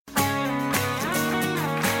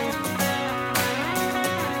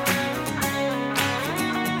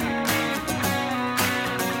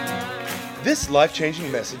This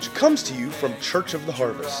life-changing message comes to you from Church of the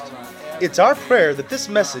Harvest. It's our prayer that this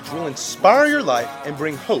message will inspire your life and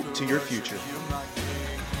bring hope to your future.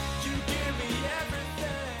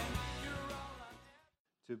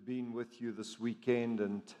 To have been with you this weekend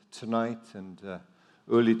and tonight and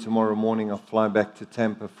early tomorrow morning I'll fly back to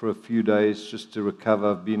Tampa for a few days just to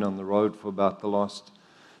recover. I've been on the road for about the last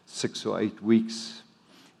 6 or 8 weeks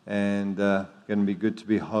and going to be good to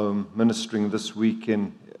be home ministering this week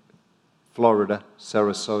in Florida,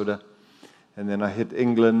 Sarasota, and then I hit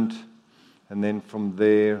England, and then from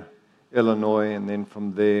there Illinois, and then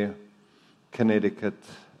from there Connecticut,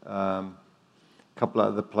 a couple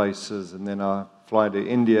of other places, and then I fly to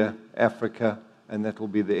India, Africa, and that will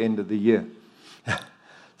be the end of the year.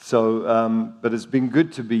 But it's been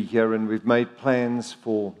good to be here, and we've made plans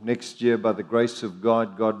for next year by the grace of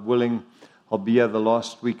God. God willing, I'll be here the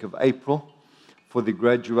last week of April for the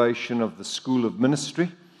graduation of the School of Ministry,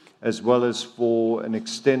 as well as for an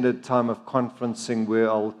extended time of conferencing where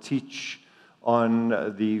I'll teach on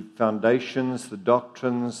the foundations, the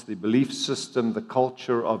doctrines, the belief system, the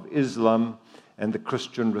culture of Islam, and the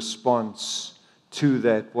Christian response to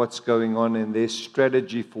that, what's going on in their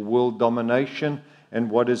strategy for world domination,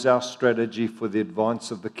 and what is our strategy for the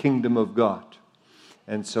advance of the kingdom of God.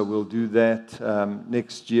 And so we'll do that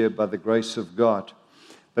next year by the grace of God.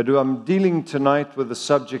 But I'm dealing tonight with the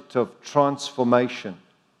subject of transformation.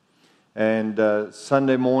 And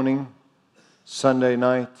Sunday morning, Sunday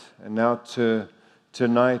night, and now to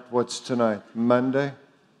tonight. What's tonight? Monday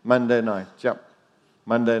night. Yep,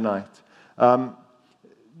 Monday night.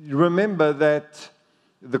 Remember that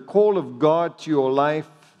the call of God to your life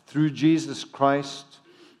through Jesus Christ,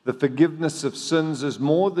 the forgiveness of sins, is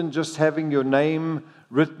more than just having your name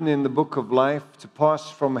written in the book of life to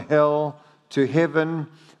pass from hell to heaven,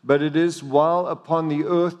 but it is while upon the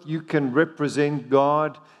earth you can represent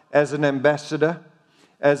God as an ambassador,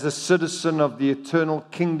 as a citizen of the eternal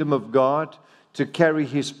kingdom of God, to carry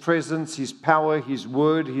His presence, His power, His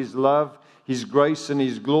word, His love, His grace, and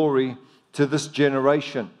His glory to this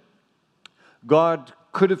generation. God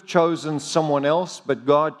could have chosen someone else, but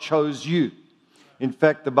God chose you. In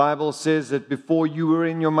fact, the Bible says that before you were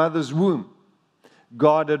in your mother's womb,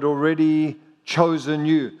 God had already chosen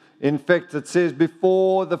you. In fact, it says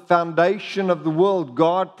before the foundation of the world,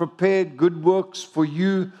 God prepared good works for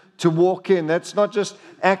you to walk in. That's not just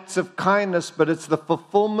acts of kindness, but it's the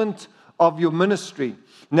fulfillment of your ministry.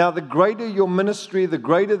 Now, the greater your ministry, the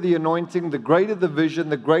greater the anointing, the greater the vision,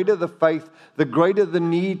 the greater the faith, the greater the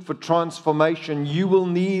need for transformation. You will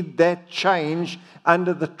need that change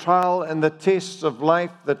under the trial and the tests of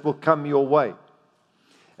life that will come your way.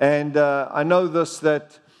 And I know this,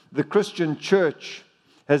 that the Christian church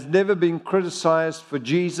has never been criticized for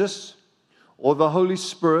Jesus or the Holy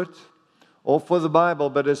Spirit or for the Bible,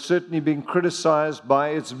 but has certainly been criticized by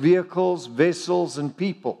its vehicles, vessels, and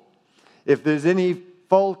people. If there's any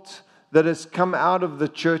fault that has come out of the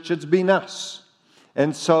church, it's been us.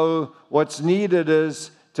 And so what's needed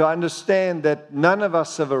is to understand that none of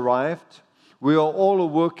us have arrived. We are all a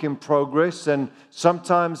work in progress, and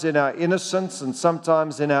sometimes in our innocence and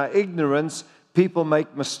sometimes in our ignorance, people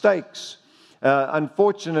make mistakes.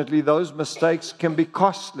 Unfortunately, those mistakes can be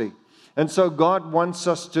costly. And so God wants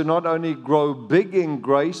us to not only grow big in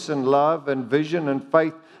grace and love and vision and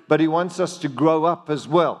faith, but He wants us to grow up as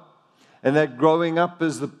well. And that growing up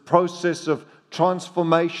is the process of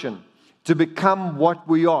transformation to become what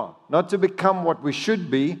we are. Not to become what we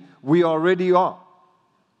should be, we already are.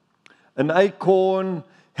 An acorn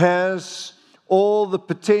has all the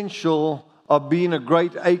potential of being a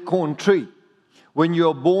great acorn tree. When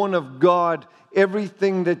you're born of God,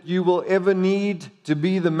 everything that you will ever need to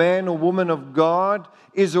be the man or woman of God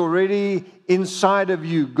is already inside of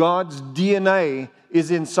you. God's DNA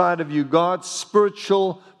is inside of you. God's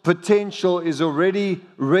spiritual potential is already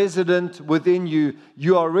resident within you.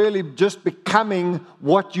 You are really just becoming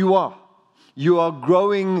what you are. You are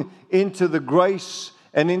growing into the grace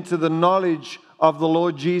and into the knowledge of the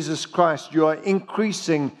Lord Jesus Christ. You are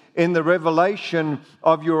increasing in the revelation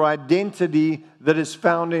of your identity that is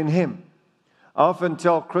found in Him. I often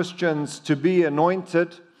tell Christians to be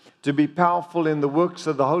anointed, to be powerful in the works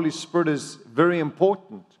of the Holy Spirit is very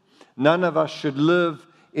important. None of us should live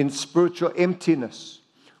in spiritual emptiness.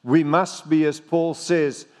 We must be, as Paul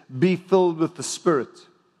says, be filled with the Spirit.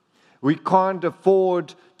 We can't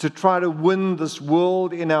afford to try to win this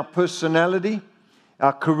world in our personality,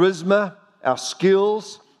 our charisma, our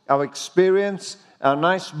skills, our experience, our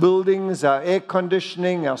nice buildings, our air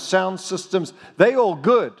conditioning, our sound systems. They're all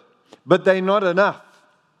good, but they're not enough.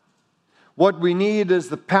 What we need is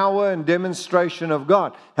the power and demonstration of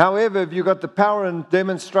God. However, if you've got the power and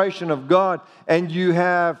demonstration of God and you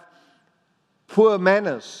have poor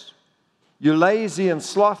manners, you're lazy and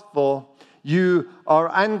slothful, you are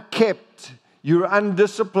unkept, you're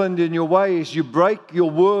undisciplined in your ways, you break your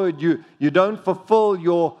word, you don't fulfill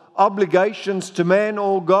your obligations to man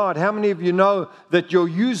or God. How many of you know that your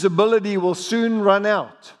usability will soon run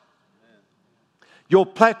out? Your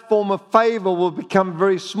platform of favor will become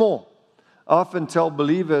very small. I often tell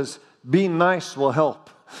believers, being nice will help.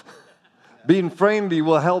 Being friendly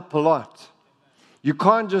will help a lot. You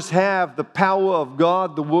can't just have the power of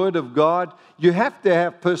God, the Word of God. You have to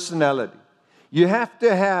have personality. You have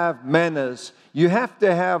to have manners. You have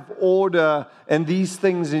to have order and these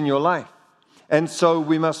things in your life. And so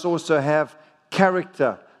we must also have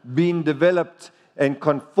character being developed and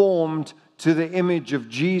conformed to the image of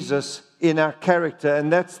Jesus in our character.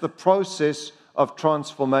 And that's the process of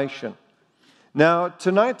transformation. Now,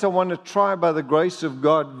 tonight I want to try, by the grace of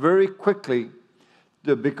God, very quickly,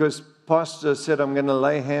 because Pastor said I'm going to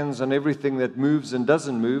lay hands on everything that moves and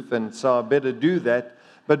doesn't move, and so I better do that.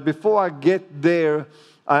 But before I get there,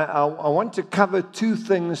 I want to cover two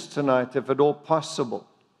things tonight, if at all possible.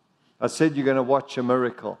 I said you're going to watch a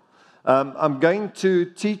miracle. I'm going to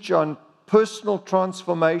teach on personal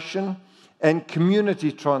transformation and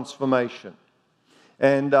community transformation.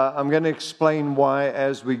 And I'm going to explain why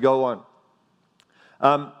as we go on.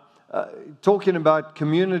 Talking about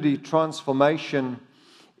community transformation,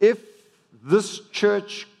 if this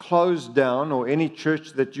church closed down, or any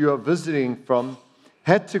church that you are visiting from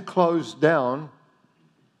had to close down,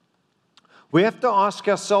 we have to ask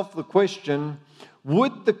ourselves the question,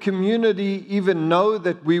 would the community even know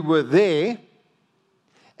that we were there?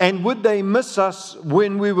 And would they miss us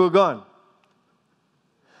when we were gone?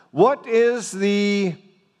 What is the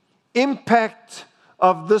impact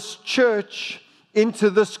of this church into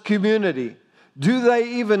this community? Do they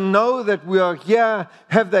even know that we are here?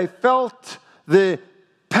 Have they felt the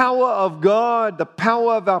power of God, the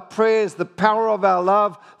power of our prayers, the power of our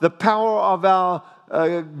love, the power of our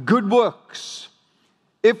good works?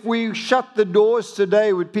 If we shut the doors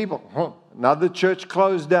today with people, another church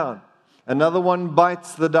closed down, another one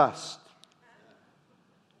bites the dust,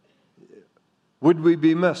 would we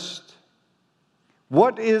be missed?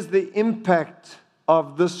 What is the impact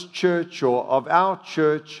of this church or of our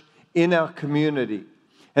church in our community?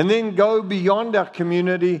 And then go beyond our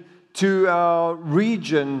community to our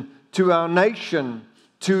region, to our nation,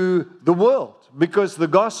 to the world. Because the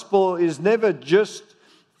gospel is never just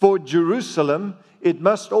for Jerusalem. It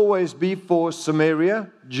must always be for Samaria,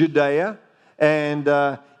 Judea,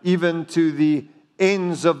 and even to the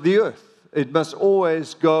ends of the earth. It must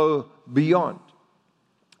always go beyond.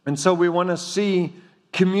 And so we want to see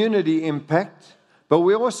community impact, but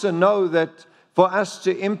we also know that for us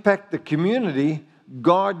to impact the community,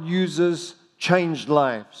 God uses changed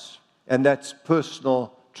lives, and that's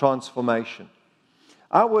personal transformation.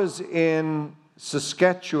 I was in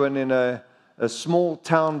Saskatchewan in a small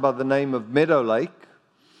town by the name of Meadow Lake,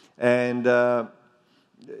 and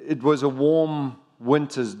it was a warm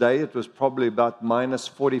winter's day. It was probably about minus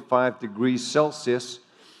 45 degrees Celsius,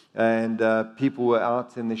 and people were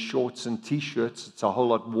out in their shorts and T-shirts. It's a whole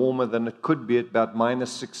lot warmer than it could be at about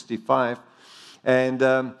minus 65. And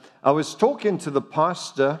I was talking to the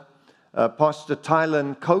pastor, Pastor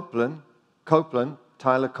Tyler Copeland,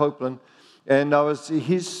 and I was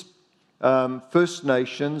his First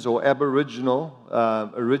Nations or Aboriginal,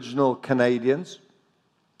 original Canadians.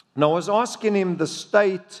 And I was asking him the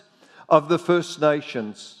state of the First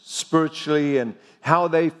Nations spiritually and how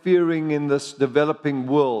they're faring in this developing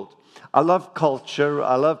world. I love culture.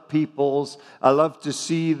 I love peoples. I love to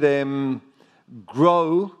see them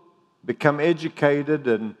grow, become educated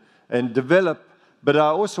and develop. But I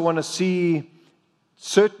also want to see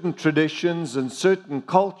certain traditions and certain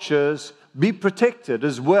cultures be protected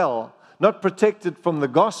as well. Not protected from the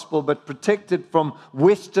gospel, but protected from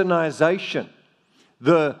westernization.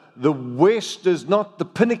 The West is not the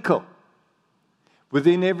pinnacle.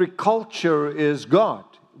 Within every culture is God.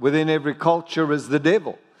 Within every culture is the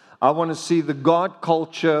devil. I want to see the God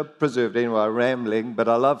culture preserved. Anyway, I'm rambling, but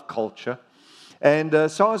I love culture. And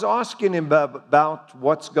so I was asking him about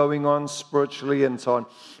what's going on spiritually and so on.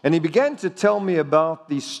 And he began to tell me about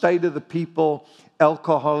the state of the people,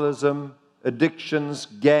 alcoholism, addictions,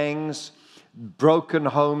 gangs, broken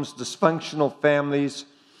homes, dysfunctional families.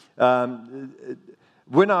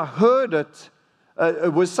 When I heard it,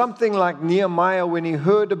 it was something like Nehemiah when he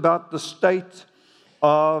heard about the state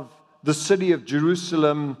of the city of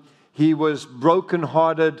Jerusalem. He was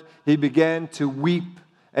brokenhearted. He began to weep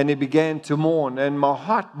and he began to mourn. And my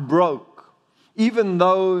heart broke Even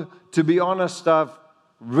though, to be honest, I've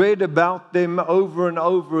read about them over and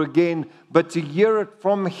over again, but to hear it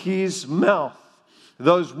from his mouth,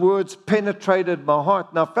 those words penetrated my heart.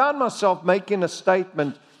 And I found myself making a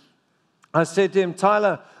statement. I said to him,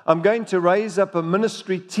 Tyler, I'm going to raise up a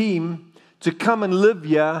ministry team to come and live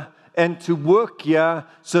here and to work here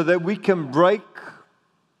so that we can break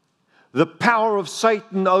the power of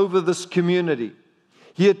Satan over this community.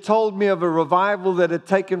 He had told me of a revival that had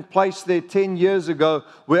taken place there 10 years ago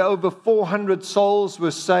where over 400 souls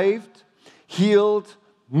were saved, healed,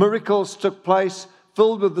 miracles took place,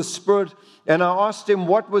 filled with the Spirit. And I asked him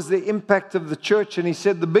what was the impact of the church, and he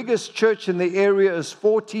said the biggest church in the area is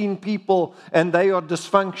 14 people and they are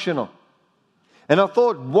dysfunctional. And I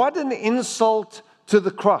thought, what an insult to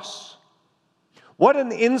the cross. What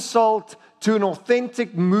an insult to an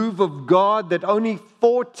authentic move of God that only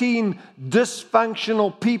 14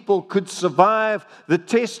 dysfunctional people could survive the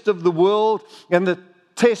test of the world and the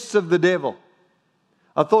tests of the devil.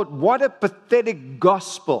 I thought, what a pathetic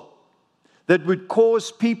gospel that would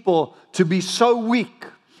cause people to be so weak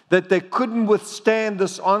that they couldn't withstand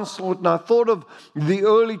this onslaught. And I thought of the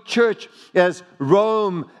early church as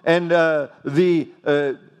Rome and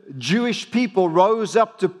the Jewish people rose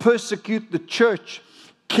up to persecute the church,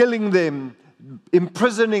 killing them,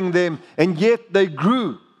 imprisoning them, and yet they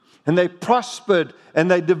grew and they prospered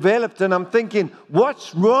and they developed. And I'm thinking,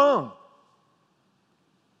 what's wrong?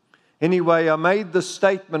 Anyway, I made the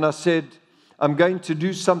statement. I said, I'm going to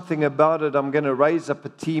do something about it. I'm going to raise up a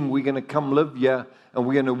team. We're going to come live here and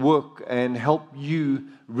we're going to work and help you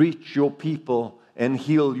reach your people and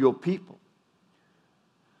heal your people.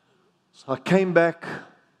 So I came back.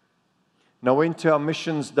 And I went to our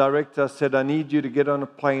missions director. I said, I need you to get on a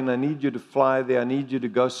plane. I need you to fly there. I need you to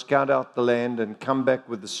go scout out the land and come back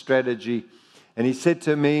with a strategy. And he said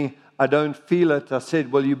to me, I don't feel it. I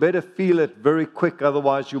said, well, you better feel it very quick.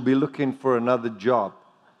 Otherwise, you'll be looking for another job.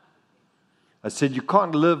 I said, you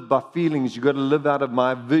can't live by feelings. You've got to live out of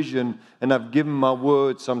my vision. And I've given my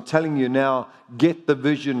word. So I'm telling you now, get the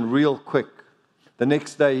vision real quick. The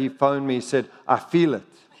next day he phoned me. He said, I feel it.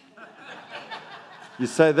 You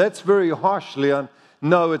say, that's very harsh, Leon.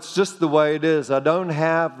 No, it's just the way it is. I don't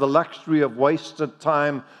have the luxury of wasted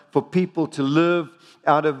time for people to live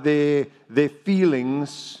out of their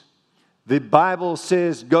feelings. The Bible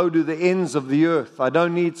says, go to the ends of the earth. I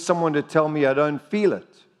don't need someone to tell me I don't feel it,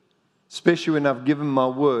 especially when I've given my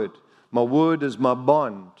word. My word is my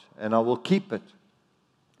bond, and I will keep it.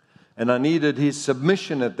 And I needed his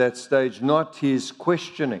submission at that stage, not his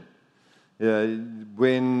questioning.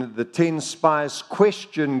 When the 10 spies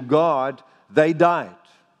questioned God, they died.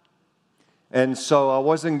 And so I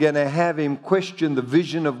wasn't going to have him question the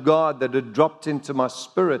vision of God that had dropped into my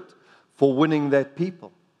spirit for winning that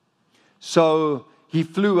people. So he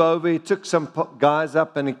flew over, he took some guys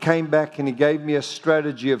up, and he came back and he gave me a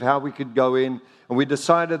strategy of how we could go in. And we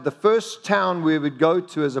decided the first town we would go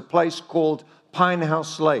to is a place called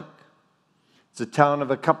Pinehouse Lake. It's a town of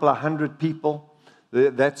a couple of hundred people.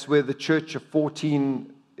 That's where the church of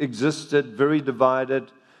 14 existed, very divided,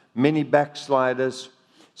 many backsliders.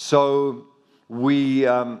 So we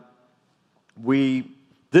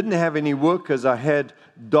didn't have any workers. I had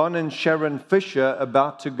Don and Sharon Fisher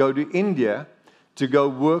about to go to India to go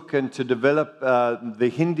work and to develop the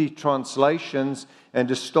Hindi translations and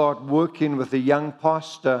to start working with a young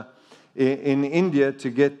pastor in India to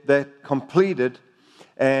get that completed.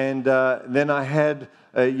 And then I had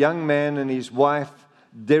a young man and his wife,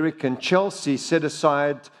 Derek and Chelsea, set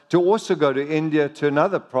aside to also go to India, to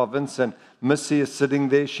another province. And Missy is sitting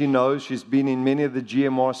there. She knows. She's been in many of the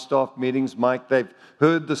GMR staff meetings. Mike, they've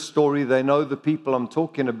heard the story. They know the people I'm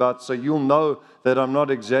talking about. So you'll know that I'm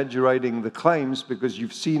not exaggerating the claims because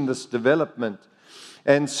you've seen this development.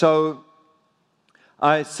 And so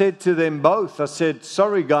I said to them both, I said,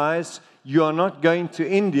 sorry guys, you are not going to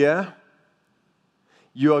India.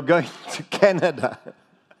 You are going to Canada.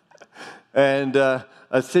 And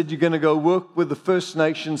I said, you're going to go work with the First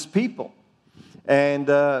Nations people. And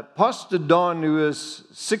Pastor Don, who was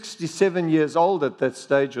 67 years old at that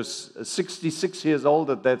stage, was 66 years old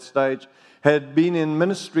at that stage, had been in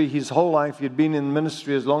ministry his whole life. He'd been in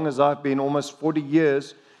ministry as long as I've been, almost 40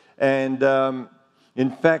 years. And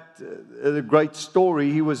in fact, a great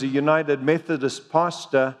story, he was a United Methodist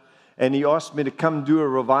pastor, and he asked me to come do a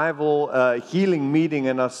revival healing meeting.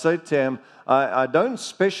 And I said to him, I don't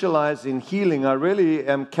specialize in healing. I really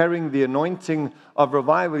am carrying the anointing of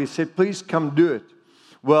revival. He said, please come do it.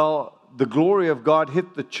 Well, the glory of God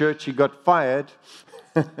hit the church. He got fired.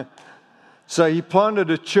 So he planted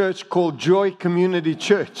a church called Joy Community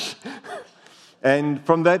Church. And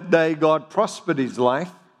from that day, God prospered his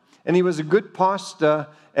life. And he was a good pastor,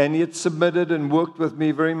 and he had submitted and worked with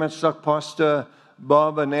me very much like Pastor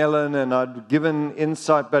Bob and Ellen, and I'd given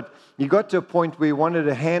insight. But he got to a point where he wanted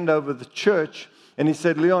to hand over the church, and he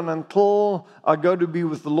said, Leon, until I go to be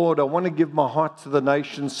with the Lord, I want to give my heart to the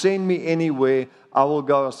nations. Send me anywhere, I will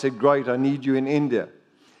go. I said, great, I need you in India.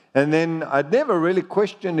 And then I'd never really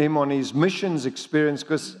questioned him on his missions experience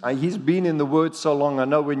because he's been in the Word so long. I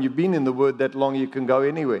know when you've been in the Word that long, you can go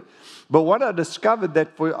anywhere. But what I discovered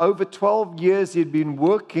that for over 12 years, he'd been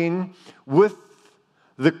working with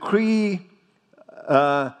the Cree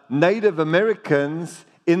Native Americans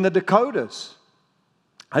in the Dakotas.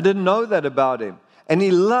 I didn't know that about him. And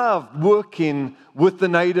he loved working with the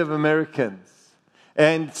Native Americans.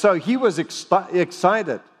 And so he was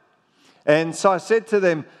excited. And so I said to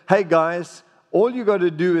them, hey guys, all you got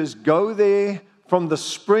to do is go there from the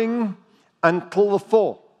spring until the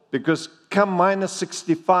fall. Because come minus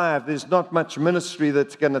 65, there's not much ministry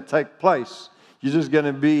that's going to take place. You're just going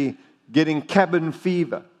to be getting cabin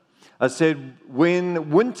fever. I said,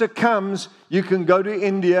 when winter comes, you can go to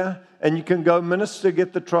India and you can go minister,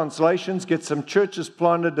 get the translations, get some churches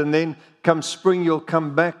planted, and then come spring, you'll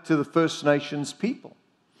come back to the First Nations people.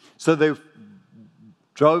 So they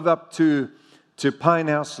drove up to Pine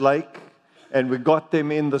House Lake, and we got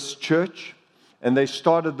them in this church, and they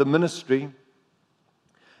started the ministry.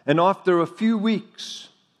 And after a few weeks,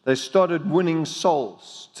 they started winning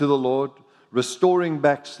souls to the Lord, restoring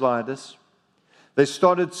backsliders. They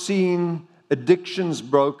started seeing addictions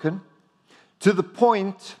broken, to the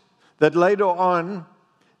point that later on,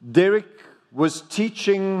 Derek was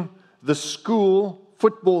teaching the school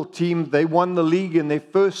football team. They won the league in their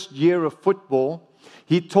first year of football.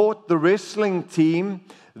 He taught the wrestling team.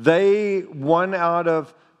 They won out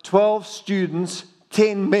of 12 students,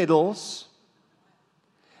 10 medals.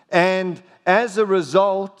 And as a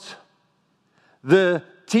result, the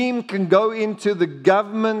team can go into the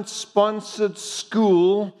government-sponsored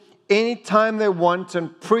school anytime they want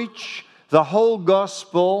and preach the whole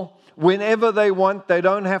gospel whenever they want. They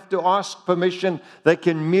don't have to ask permission. They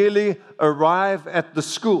can merely arrive at the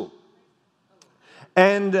school.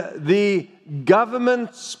 And the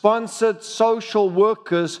government-sponsored social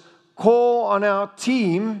workers call on our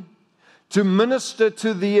team to minister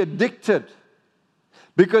to the addicted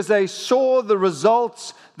because they saw the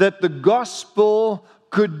results that the gospel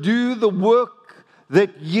could do the work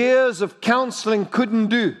that years of counseling couldn't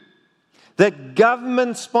do. That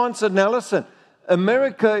government-sponsored. Now listen,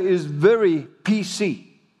 America is very PC.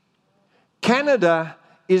 Canada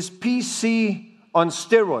is PC on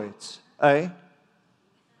steroids, eh?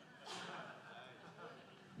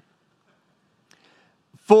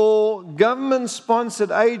 For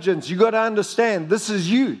government-sponsored agents, you got to understand, this is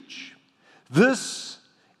huge. This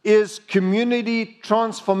is community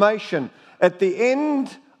transformation. At the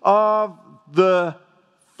end of the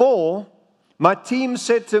fall, my team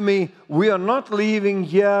said to me, we are not leaving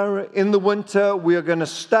here in the winter, we are going to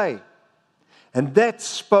stay. And that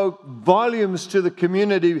spoke volumes to the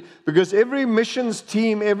community because every missions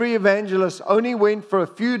team, every evangelist only went for a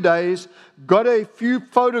few days, got a few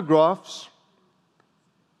photographs,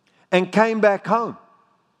 and came back home.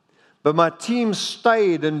 But my team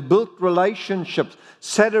stayed and built relationships,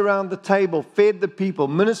 sat around the table, fed the people,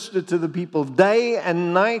 ministered to the people day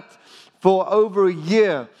and night for over a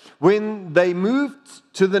year. When they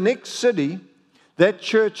moved to the next city, that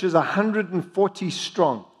church is 140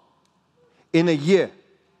 strong in a year.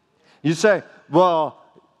 You say, well,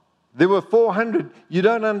 there were 400. You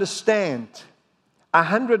don't understand.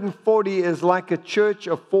 140 is like a church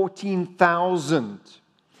of 14,000.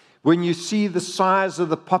 When you see the size of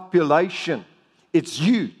the population, it's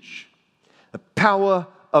huge. The power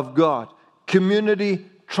of God. Community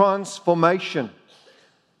transformation.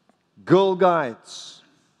 Girl Guides.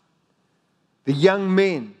 The young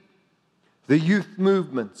men. The youth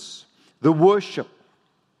movements. The worship.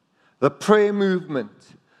 The prayer movement.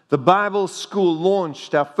 The Bible school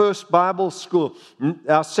launched. Our first Bible school.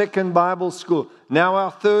 Our second Bible school. Now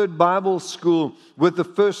our third Bible school with the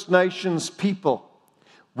First Nations people.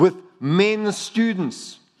 With men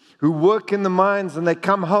students who work in the mines and they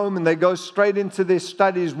come home and they go straight into their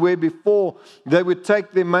studies where before they would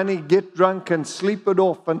take their money, get drunk and sleep it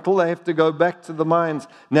off until they have to go back to the mines.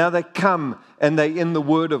 Now they come and they're in the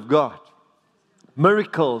Word of God.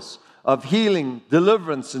 Miracles of healing,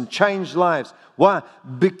 deliverance and changed lives. Why?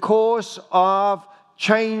 Because of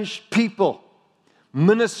changed people.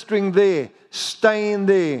 Ministering there, staying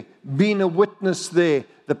there, being a witness there.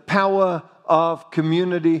 The power of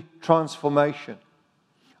community transformation.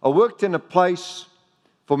 I worked in a place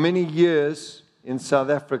for many years in South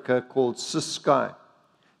Africa called Ciskei.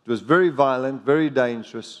 It was very violent, very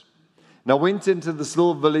dangerous. And I went into this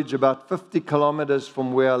little village about 50 kilometers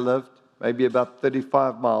from where I lived, maybe about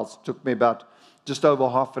 35 miles. It took me about just over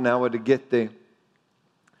half an hour to get there.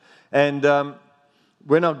 And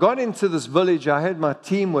when I got into this village, I had my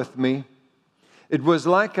team with me. It was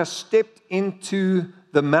like I stepped into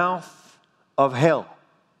the mouth of hell.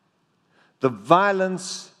 The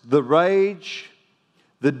violence, the rage,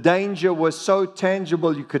 the danger was so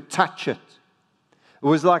tangible you could touch it. It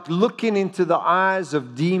was like looking into the eyes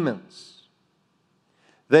of demons.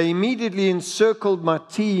 They immediately encircled my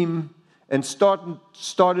team and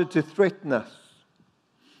started to threaten us.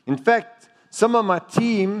 In fact, some of my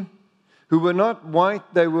team, who were not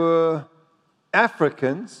white, they were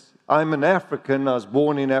Africans. I'm an African. I was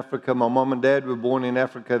born in Africa. My mom and dad were born in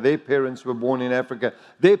Africa. Their parents were born in Africa.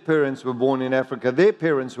 Their parents were born in Africa. Their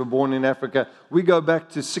parents were born in Africa. We go back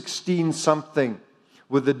to 16-something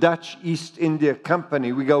with the Dutch East India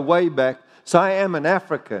Company. We go way back. So I am an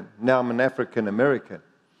African. Now I'm an African American.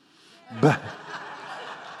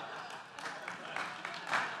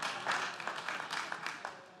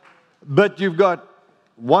 But you've got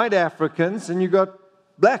white Africans and you've got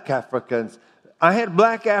black Africans. I had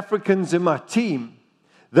black Africans in my team.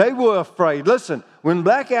 They were afraid. Listen, when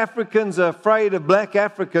black Africans are afraid of black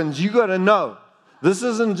Africans, you got to know, this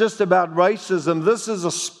isn't just about racism. This is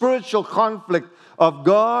a spiritual conflict of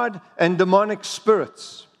God and demonic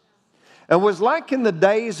spirits. It was like in the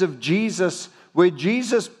days of Jesus, where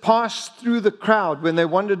Jesus passed through the crowd when they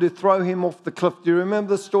wanted to throw him off the cliff. Do you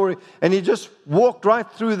remember the story? And he just walked right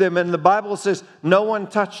through them, and the Bible says no one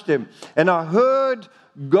touched him. And I heard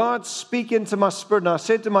God speak into my spirit, and I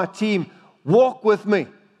said to my team, walk with me.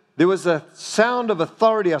 There was a sound of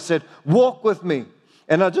authority. I said, walk with me.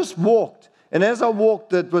 And I just walked. And as I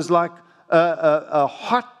walked, it was like a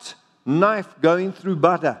hot knife going through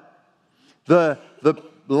butter. The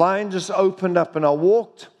line just opened up, and I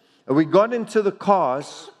walked. And we got into the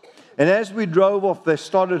cars, and as we drove off, they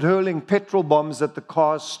started hurling petrol bombs at the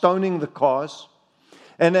cars, stoning the cars.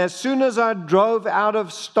 And as soon as I drove out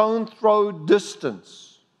of stone throw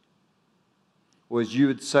distance, or as you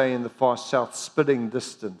would say in the far south, spitting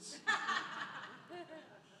distance.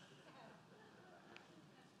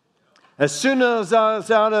 As soon as I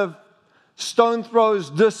was out of stone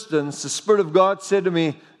throw's distance, the Spirit of God said to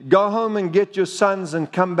me, go home and get your sons and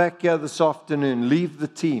come back here this afternoon. Leave the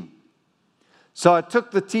team. So I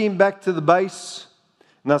took the team back to the base,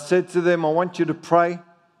 and I said to them, I want you to pray.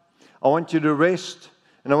 I want you to rest.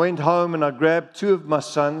 And I went home and I grabbed two of my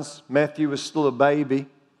sons. Matthew was still a baby.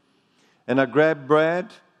 And I grabbed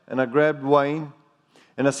Brad and I grabbed Wayne.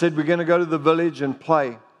 And I said, we're going to go to the village and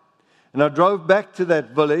play. And I drove back to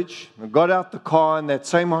that village. I got out the car, and that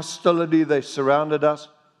same hostility, they surrounded us.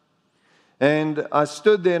 And I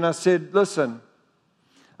stood there and I said, listen,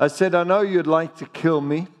 I said, I know you'd like to kill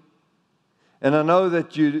me. And I know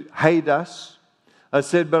that you hate us. I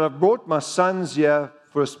said, but I've brought my sons here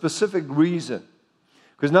for a specific reason.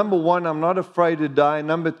 Because number one, I'm not afraid to die.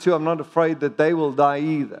 Number two, I'm not afraid that they will die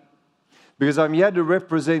either. Because I'm here to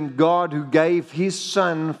represent God who gave His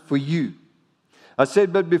Son for you. I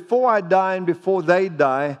said, but before I die and before they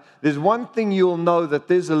die, there's one thing you'll know, that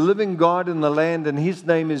there's a living God in the land, and His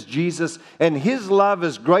name is Jesus. And His love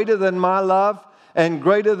is greater than my love, and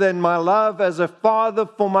greater than my love as a father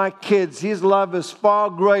for my kids. His love is far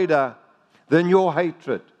greater than your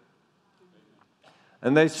hatred.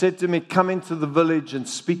 And they said to me, come into the village and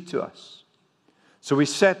speak to us. So we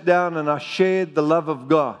sat down and I shared the love of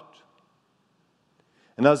God.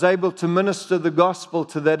 And I was able to minister the gospel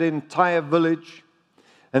to that entire village.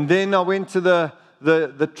 And then I went to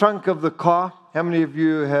the trunk of the car. How many of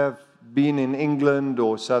you have been in England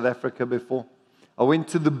or South Africa before? I went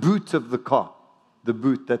to the boot of the car. The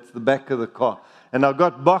boot, that's the back of the car. And I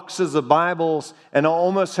got boxes of Bibles, and I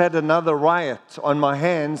almost had another riot on my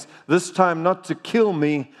hands, this time not to kill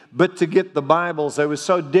me, but to get the Bibles. They were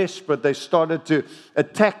so desperate, they started to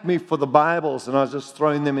attack me for the Bibles, and I was just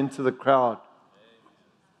throwing them into the crowd.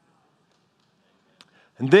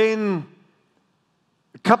 And then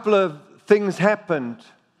a couple of things happened.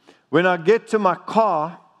 When I get to my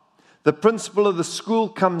car, the principal of the school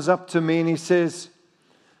comes up to me and he says,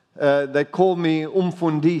 they call me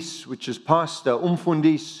Umfundis, which is pastor,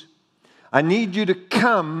 Umfundis. I need you to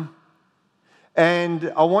come,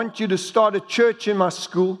 and I want you to start a church in my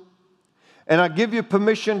school. And I give you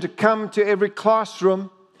permission to come to every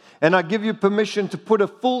classroom. And I give you permission to put a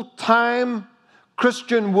full-time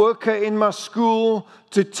Christian worker in my school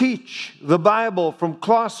to teach the Bible from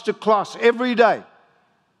class to class every day.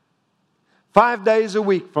 5 days a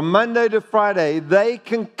week, from Monday to Friday, they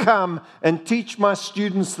can come and teach my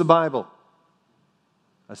students the Bible.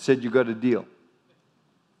 I said, you got a deal.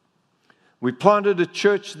 We planted a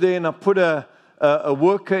church there, and I put a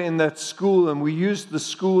worker in that school, and we used the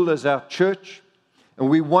school as our church, and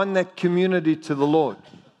we won that community to the Lord.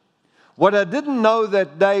 What I didn't know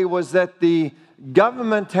that day was that the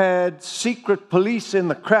government had secret police in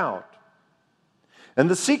the crowd. And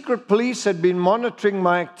the secret police had been monitoring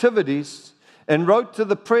my activities and wrote to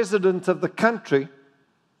the president of the country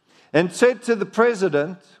and said to the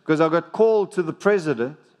president, because I got called to the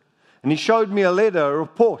president, and he showed me a letter, a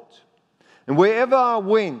report. And wherever I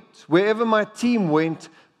went, wherever my team went,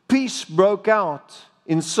 peace broke out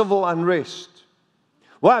in civil unrest.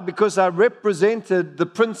 Why? Because I represented the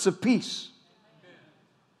Prince of Peace.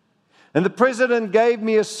 And the president gave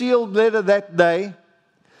me a sealed letter that day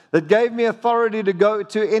that gave me authority to go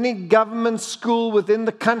to any government school within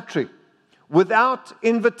the country. Without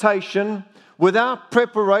invitation, without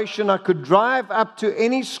preparation, I could drive up to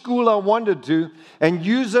any school I wanted to and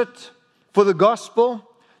use it for the gospel,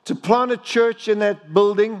 to plant a church in that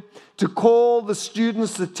building, to call the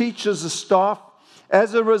students, the teachers, the staff.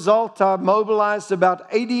 As a result, I mobilized about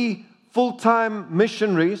 80 full-time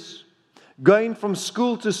missionaries going from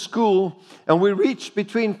school to school, and we reached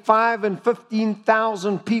between 5,000 and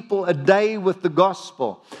 15,000 people a day with the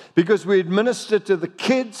gospel, because we administered to the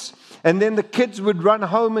kids, and then the kids would run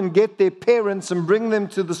home and get their parents and bring them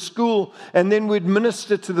to the school, and then we'd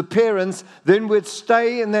minister to the parents. Then we'd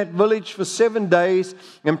stay in that village for 7 days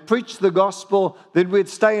and preach the gospel. Then we'd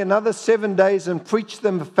stay another 7 days and preach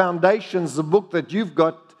them the Foundations, the book that you've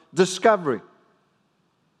got, Discovery.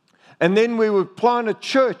 And then we would plant a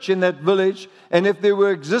church in that village, and if there were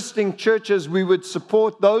existing churches, we would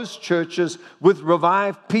support those churches with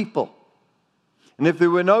revived people. And if there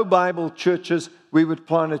were no Bible churches, we would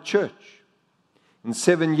plant a church. In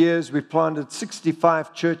 7 years, we planted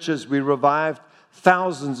 65 churches. We revived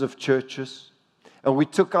thousands of churches. And we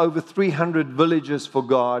took over 300 villages for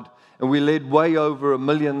God. And we led way over 1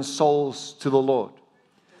 million souls to the Lord.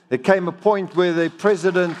 There came a point where the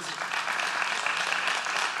president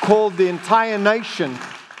called the entire nation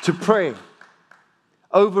to pray.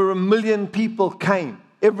 Over 1 million people came.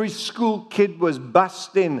 Every school kid was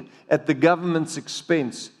bussed in at the government's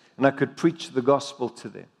expense, and I could preach the gospel to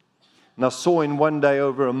them. And I saw in one day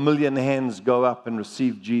over 1 million hands go up and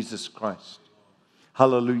receive Jesus Christ.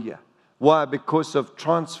 Hallelujah. Why? Because of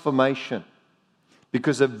transformation.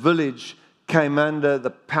 Because a village came under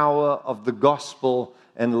the power of the gospel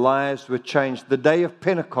and lives were changed. The day of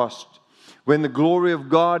Pentecost, when the glory of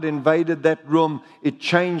God invaded that room, it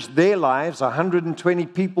changed their lives. 120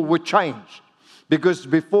 people were changed. Because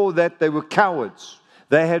before that, they were cowards.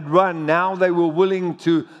 They had run. Now they were willing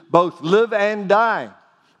to both live and die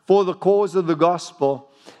for the cause of the gospel.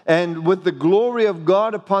 And with the glory of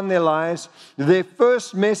God upon their lives, their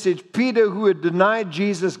first message, Peter, who had denied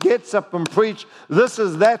Jesus, gets up and preached, this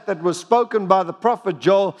is that was spoken by the prophet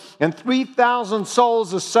Joel, and 3,000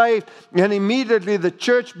 souls are saved, and immediately the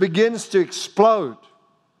church begins to explode.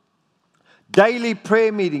 Daily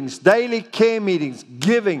prayer meetings, daily care meetings,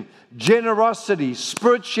 giving, generosity,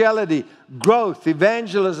 spirituality, growth,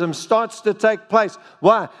 evangelism starts to take place.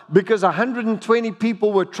 Why? Because 120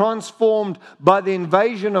 people were transformed by the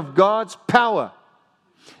invasion of God's power.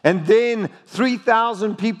 And then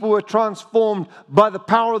 3,000 people were transformed by the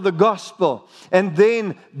power of the gospel. And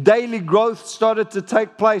then daily growth started to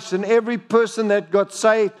take place. And every person that got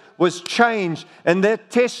saved was changed. And that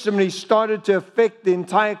testimony started to affect the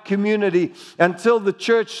entire community until the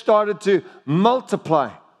church started to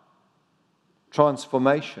multiply.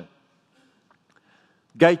 Transformation.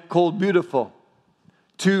 Gate called Beautiful.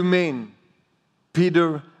 2 men,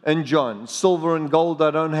 Peter and John. Silver and gold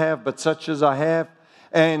I don't have, but such as I have.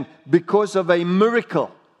 And because of a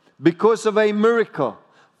miracle,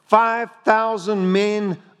 5,000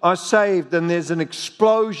 men are saved, and there's an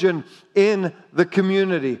explosion in the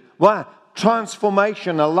community. Why?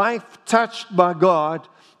 Transformation. A life touched by God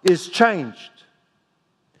is changed.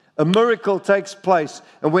 A miracle takes place.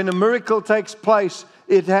 And when a miracle takes place,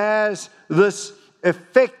 it has this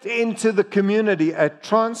effect into the community. A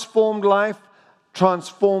transformed life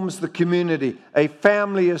transforms the community. A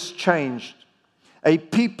family is changed. A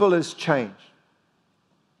people is changed.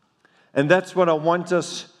 And that's what I want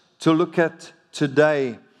us to look at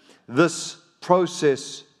today, this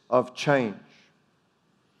process of change.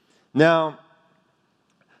 Now,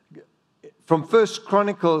 from 1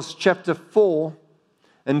 Chronicles chapter 4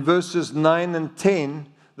 and verses 9 and 10,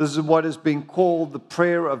 this is what is being called the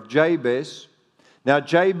prayer of Jabez. Now,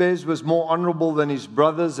 Jabez was more honorable than his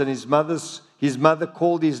brothers, and his mother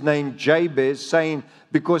called his name Jabez, saying,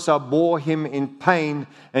 because I bore him in pain.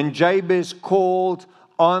 And Jabez called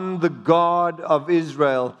on the God of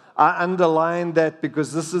Israel. I underline that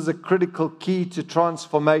because this is a critical key to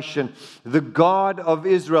transformation. The God of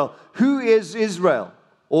Israel. Who is Israel?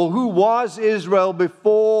 Or who was Israel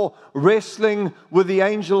before wrestling with the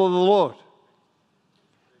angel of the Lord?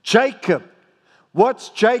 Jacob. What's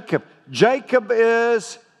Jacob? Jacob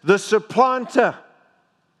is the supplanter,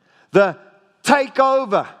 the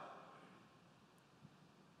takeover.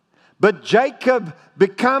 But Jacob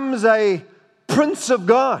becomes a prince of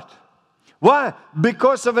God. Why?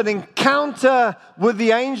 Because of an encounter with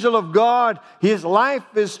the angel of God, his life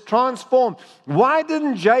is transformed. Why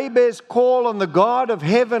didn't Jabez call on the God of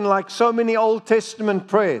heaven like so many Old Testament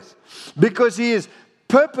prayers? Because he is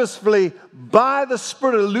purposefully, by the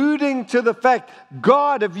Spirit, alluding to the fact,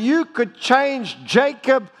 God, if you could change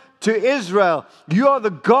Jacob to Israel, you are the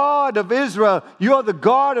God of Israel. You are the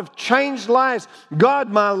God of changed lives. God,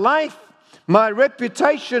 my life, my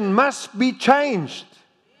reputation must be changed.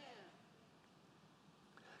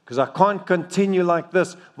 Because I can't continue like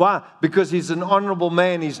this. Why? Because he's an honorable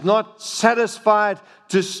man. He's not satisfied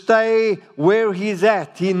to stay where he's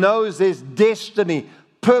at. He knows there's destiny,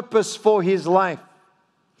 purpose for his life.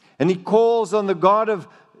 And he calls on the God of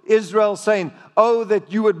Israel saying, oh,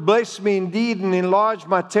 that you would bless me indeed and enlarge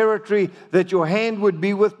my territory, that your hand would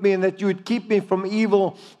be with me and that you would keep me from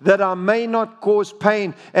evil, that I may not cause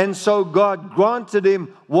pain. And so God granted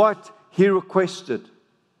him what he requested.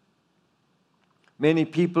 Many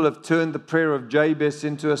people have turned the prayer of Jabez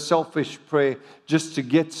into a selfish prayer just to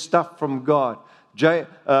get stuff from God.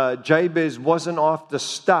 Jabez wasn't after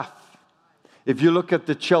stuff. If you look at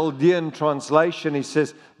the Chaldean translation, he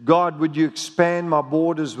says, God, would you expand my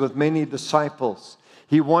borders with many disciples?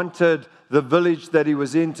 He wanted the village that he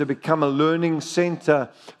was in to become a learning center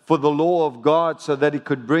for the law of God so that he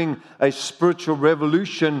could bring a spiritual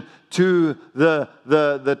revolution to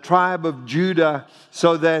the tribe of Judah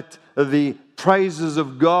so that the praises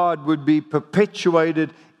of God would be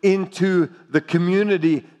perpetuated into the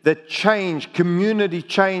community that changed, community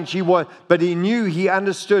change. But he knew, he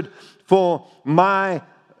understood, for my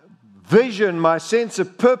vision, my sense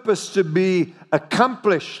of purpose to be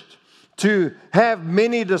accomplished, to have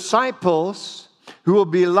many disciples who will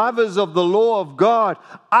be lovers of the law of God,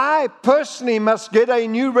 I personally must get a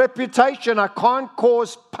new reputation. I can't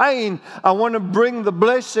cause pain. I want to bring the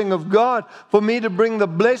blessing of God. For me to bring the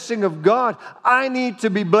blessing of God, I need to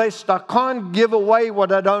be blessed. I can't give away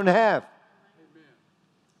what I don't have.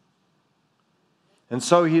 And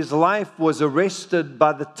so his life was arrested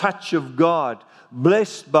by the touch of God,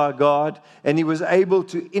 blessed by God, and he was able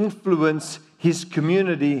to influence his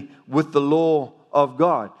community with the law of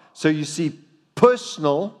God. So you see,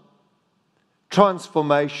 personal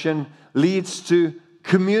transformation leads to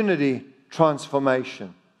community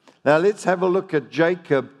transformation. Now let's have a look at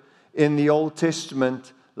Jacob in the Old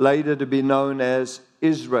Testament, later to be known as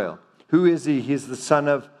Israel. Who is he? He's the son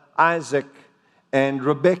of Isaac and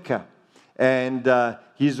Rebekah. And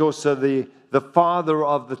he's also the father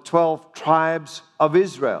of the 12 tribes of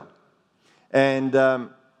Israel. And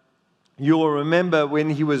you'll remember when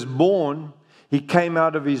he was born, he came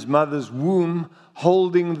out of his mother's womb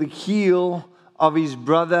holding the heel of his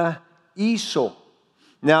brother Esau.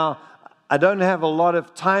 Now, I don't have a lot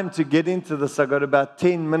of time to get into this. I've got about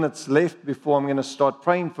 10 minutes left before I'm going to start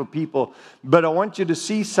praying for people. But I want you to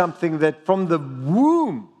see something that from the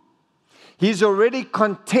womb, he's already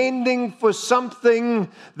contending for something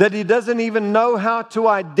that he doesn't even know how to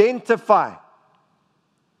identify.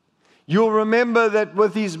 You'll remember that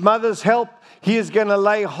with his mother's help, he is going to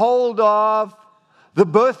lay hold of the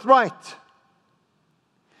birthright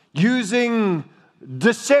using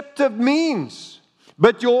deceptive means.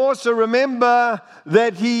 But you also remember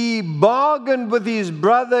that he bargained with his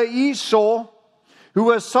brother Esau, who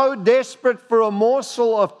was so desperate for a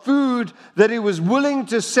morsel of food that he was willing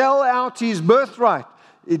to sell out his birthright.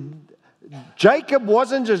 Jacob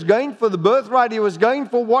wasn't just going for the birthright, he was going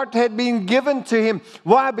for what had been given to him.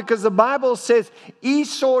 Why? Because the Bible says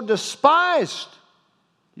Esau despised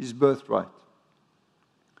his birthright.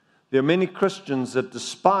 There are many Christians that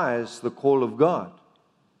despise the call of God.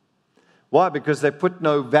 Why? Because they put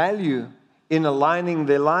no value in aligning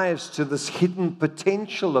their lives to this hidden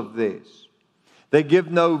potential of theirs. They give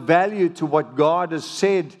no value to what God has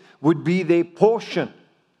said would be their portion.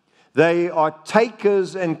 They are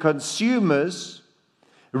takers and consumers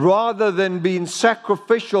rather than being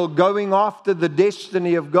sacrificial, going after the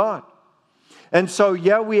destiny of God. And so,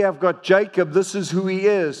 we have got Jacob. This is who he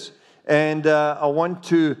is. And I want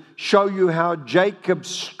to show you how Jacob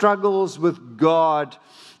struggles with God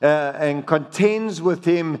and contends with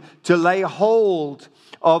him to lay hold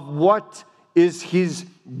of what is his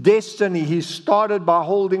destiny. He started by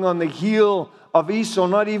holding on the heel of Esau,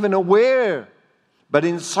 not even aware. But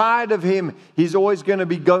inside of him, he's always going to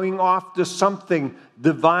be going after something,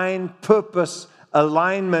 divine purpose,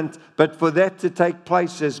 alignment. But for that to take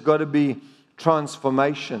place, there's got to be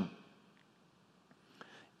transformation.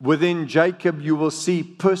 Within Jacob, you will see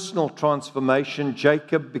personal transformation.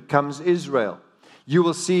 Jacob becomes Israel. You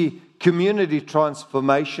will see community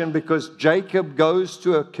transformation because Jacob goes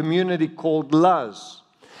to a community called Luz.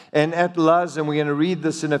 And at Luz, and we're going to read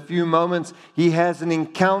this in a few moments, he has an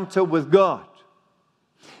encounter with God.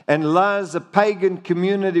 And Luz, a pagan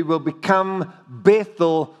community, will become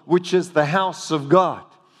Bethel, which is the house of God.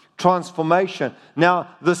 Transformation.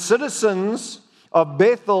 Now, the citizens of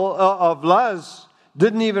Bethel, of Luz,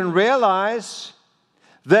 didn't even realize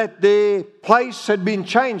that their place had been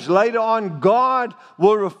changed. Later on, God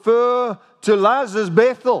will refer to Luz as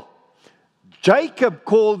Bethel. Jacob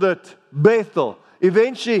called it Bethel.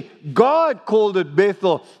 Eventually, God called it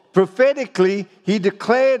Bethel. Prophetically, he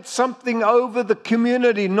declared something over the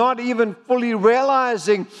community, not even fully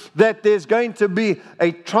realizing that there's going to be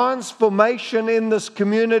a transformation in this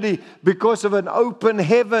community because of an open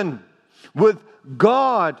heaven with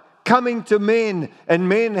God coming to men and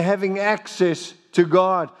men having access to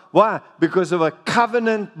God. Why? Because of a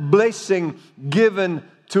covenant blessing given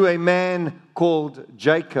to a man called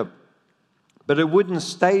Jacob. But it wouldn't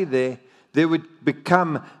stay there. There would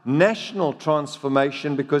become national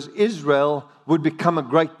transformation because Israel would become a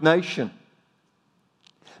great nation.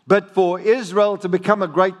 But for Israel to become a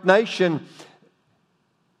great nation,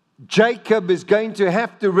 Jacob is going to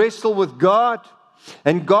have to wrestle with God.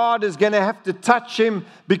 And God is going to have to touch him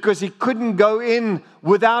because he couldn't go in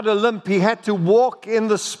without a limp. He had to walk in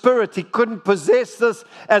the Spirit. He couldn't possess this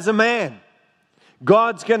as a man.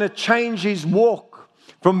 God's going to change his walk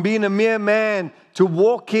from being a mere man to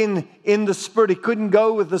walk in the Spirit. He couldn't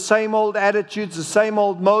go with the same old attitudes, the same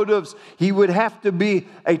old motives. He would have to be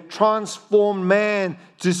a transformed man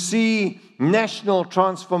to see national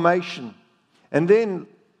transformation. And then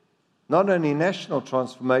not only national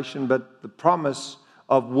transformation, but the promise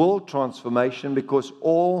of world transformation, because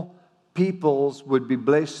all peoples would be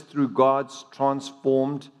blessed through God's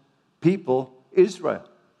transformed people, Israel.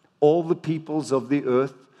 All the peoples of the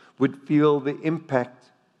earth would feel the impact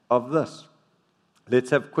of this. Let's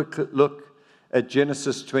have a quick look at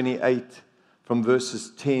Genesis 28 from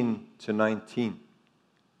verses 10 to 19.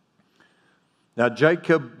 Now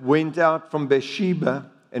Jacob went out from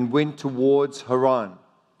Beersheba and went towards Haran.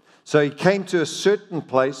 So he came to a certain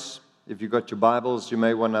place. If you've got your Bibles, you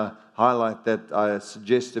may want to highlight that. I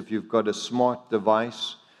suggest if you've got a smart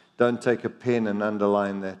device, don't take a pen and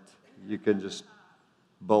underline that. You can just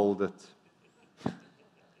bold it.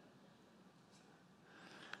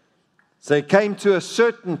 So he came to a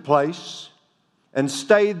certain place and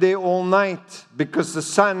stayed there all night because the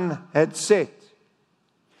sun had set.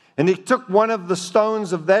 And he took one of the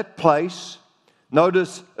stones of that place,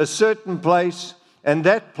 notice a certain place, and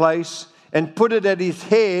that place, and put it at his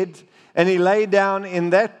head, and he lay down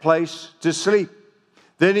in that place to sleep.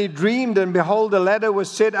 Then he dreamed, and behold, a ladder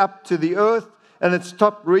was set up to the earth, and its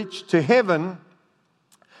top reached to heaven.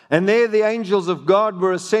 And there the angels of God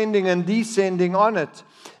were ascending and descending on it.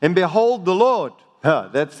 And behold, the Lord,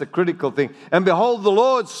 that's the critical thing. And behold, the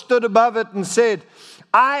Lord stood above it and said,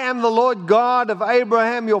 I am the Lord God of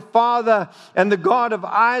Abraham, your father, and the God of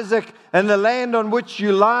Isaac, and the land on which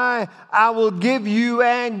you lie, I will give you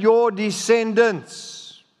and your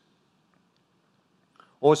descendants.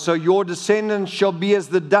 Also, your descendants shall be as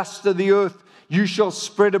the dust of the earth. You shall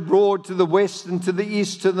spread abroad to the west and to the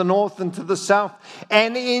east, to the north and to the south.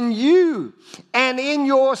 And in you and in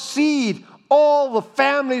your seed, all the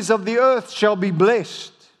families of the earth shall be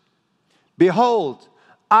blessed. Behold,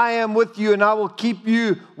 I am with you, and I will keep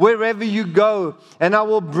you wherever you go, and I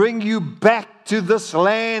will bring you back to this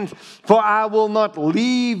land, for I will not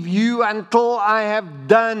leave you until I have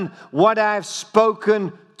done what I have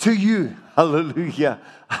spoken to you. Hallelujah.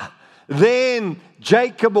 Then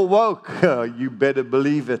Jacob awoke, you better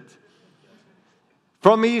believe it,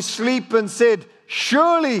 from his sleep and said,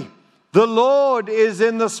 surely the Lord is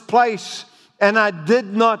in this place, and I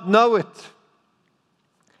did not know it.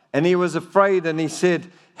 And he was afraid, and he said,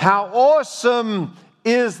 how awesome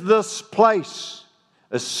is this place?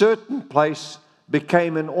 A certain place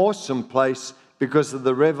became an awesome place because of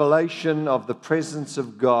the revelation of the presence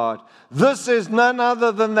of God. This is none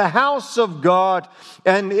other than the house of God,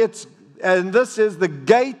 and this is the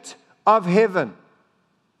gate of heaven.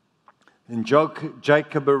 And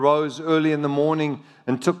Jacob arose early in the morning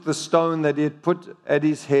and took the stone that he had put at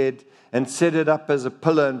his head and set it up as a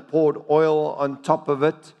pillar and poured oil on top of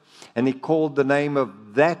it. And he called the name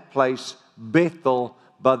of that place Bethel,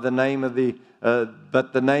 by the name of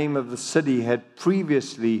but the name of the city had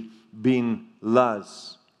previously been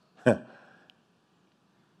Luz.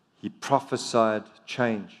 He prophesied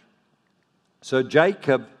change. So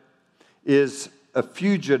Jacob is a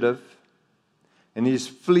fugitive, and he's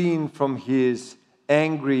fleeing from his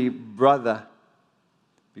angry brother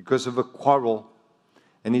because of a quarrel,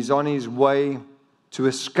 and he's on his way to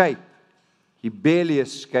escape. He barely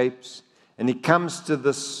escapes, and he comes to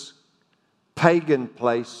this pagan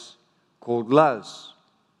place called Luz.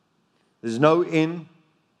 There's no inn,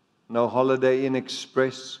 no Holiday Inn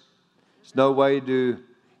Express. There's no way to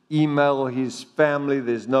email his family.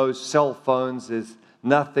 There's no cell phones. There's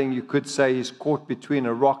nothing. You could say he's caught between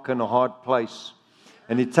a rock and a hard place.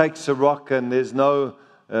 And he takes a rock, and there's no,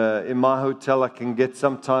 in my hotel I can get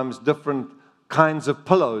sometimes different kinds of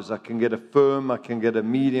pillows. I can get a firm, I can get a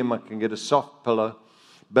medium, I can get a soft pillow.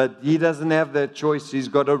 But he doesn't have that choice. He's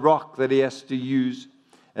got a rock that he has to use,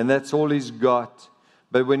 and that's all he's got.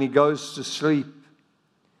 But when he goes to sleep,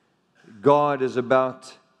 God is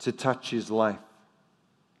about to touch his life.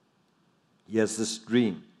 He has this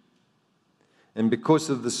dream. And because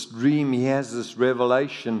of this dream, he has this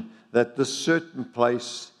revelation that this certain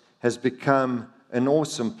place has become an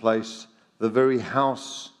awesome place, the very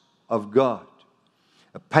house of God.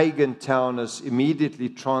 A pagan town is immediately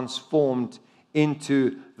transformed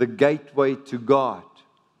into the gateway to God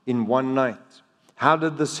in one night. How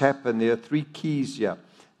did this happen? There are 3 keys here.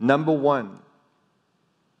 Number 1,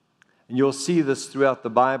 and you'll see this throughout the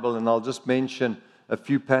Bible, and I'll just mention a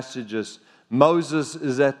few passages. Moses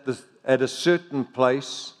is at a certain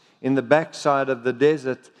place in the backside of the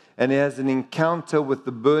desert, and he has an encounter with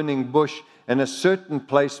the burning bush, and a certain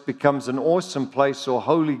place becomes an awesome place or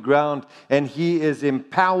holy ground, and he is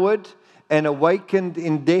empowered and awakened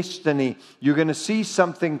in destiny. You're going to see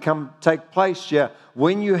something take place here.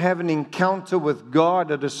 When you have an encounter with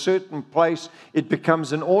God at a certain place, it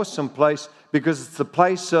becomes an awesome place because it's the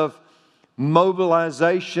place of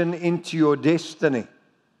mobilization into your destiny.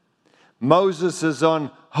 Moses is on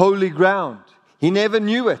holy ground. He never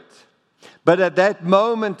knew it. But at that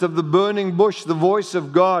moment of the burning bush, the voice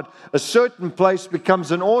of God, a certain place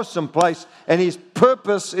becomes an awesome place, and his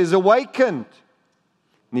purpose is awakened.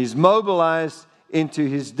 And he's mobilized into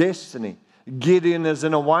his destiny. Gideon is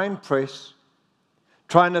in a wine press,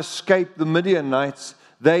 trying to escape the Midianites.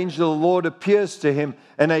 The angel of the Lord appears to him,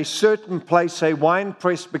 and a certain place, a wine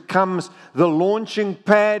press, becomes the launching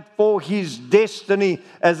pad for his destiny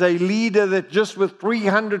as a leader, that just with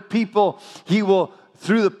 300 people, he will,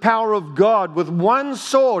 through the power of God, with one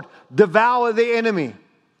sword, devour the enemy.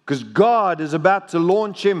 Because God is about to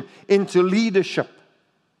launch him into leadership.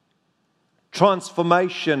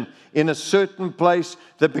 Transformation in a certain place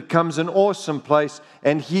that becomes an awesome place,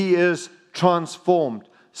 and he is transformed.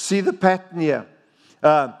 See the pattern here.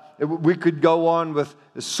 We could go on with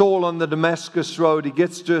Saul on the Damascus Road. He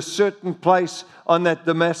gets to a certain place on that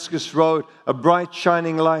Damascus Road, a bright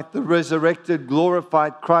shining light, the resurrected,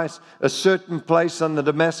 glorified Christ. A certain place on the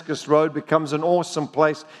Damascus Road becomes an awesome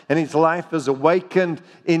place, and his life is awakened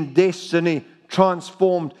in destiny,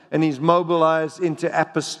 transformed, and he's mobilized into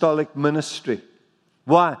apostolic ministry.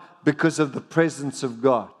 Why? Because of the presence of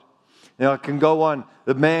God. Now I can go on.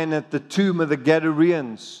 The man at the tomb of the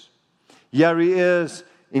Gadareans. Here he is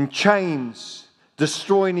in chains,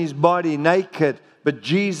 destroying his body, naked. But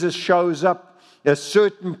Jesus shows up at a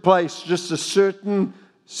certain place, just a certain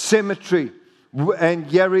cemetery. And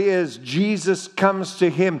here he is. Jesus comes to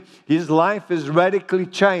him. His life is radically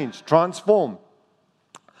changed, transformed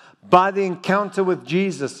by the encounter with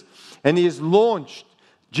Jesus. And he is launched.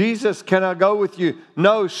 Jesus, can I go with you?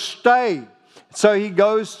 No, stay. So he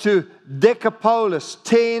goes to Decapolis,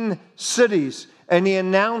 10 cities. And he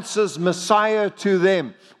announces Messiah to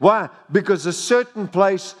them. Why? Because a certain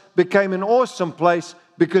place became an awesome place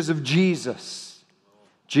because of Jesus.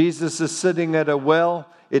 Jesus is sitting at a well.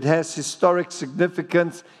 It has historic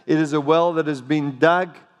significance. It is a well that has been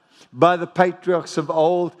dug by the patriarchs of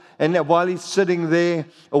old. And while he's sitting there,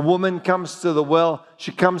 a woman comes to the well.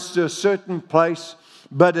 She comes to a certain place,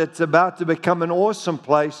 but it's about to become an awesome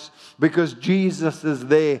place because Jesus is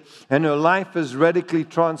there, and her life is radically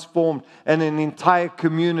transformed, and an entire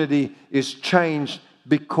community is changed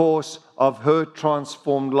because of her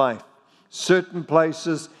transformed life. Certain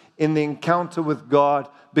places in the encounter with God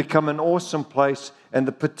become an awesome place, and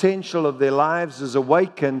the potential of their lives is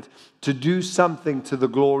awakened to do something to the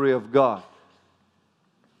glory of God.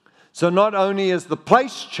 So not only is the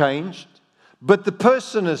place changed, but the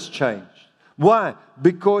person is changed. Why?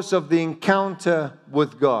 Because of the encounter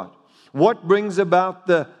with God. What brings about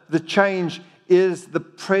the change is the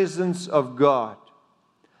presence of God.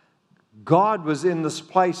 God was in this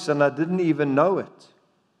place and I didn't even know it.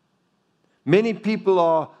 Many people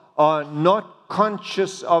are not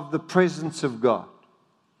conscious of the presence of God.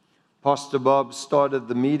 Pastor Bob started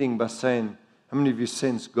the meeting by saying, how many of you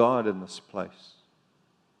sense God in this place?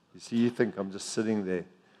 You see, you think I'm just sitting there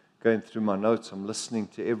going through my notes. I'm listening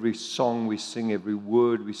to every song we sing, every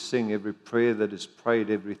word we sing, every prayer that is prayed,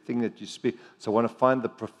 everything that you speak. So I want to find the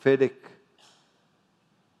prophetic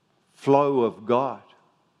flow of God.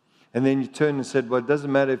 And then you turn and said, well, it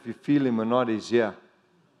doesn't matter if you feel Him or not, He's here.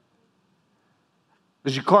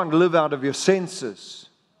 Because you can't live out of your senses.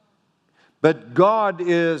 But God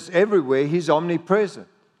is everywhere. He's omnipresent.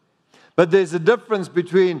 But there's a difference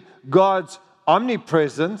between God's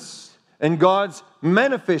omnipresence and God's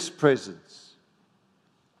manifest presence.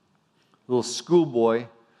 Little schoolboy,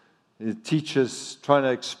 the teacher's trying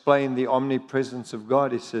to explain the omnipresence of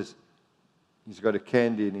God. He says, he's got a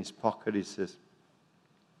candy in his pocket. He says,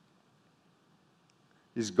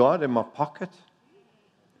 is God in my pocket?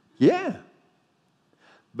 Yeah.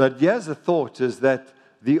 But here's the thought, is that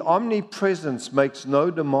the omnipresence makes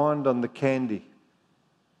no demand on the candy.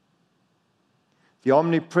 The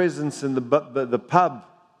omnipresence in the pub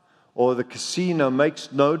or the casino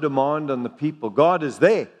makes no demand on the people. God is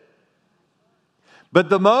there. But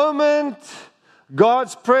the moment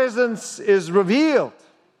God's presence is revealed,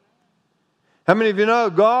 how many of you know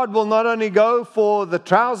God will not only go for the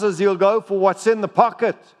trousers, He'll go for what's in the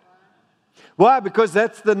pocket? Why? Because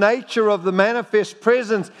that's the nature of the manifest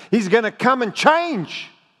presence. He's going to come and change.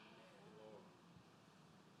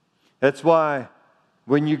 That's why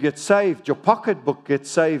when you get saved, your pocketbook gets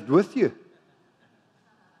saved with you.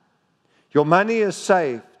 Your money is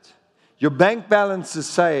saved. Your bank balance is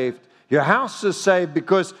saved. Your house is saved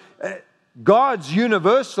because God's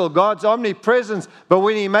universal, God's omnipresence. But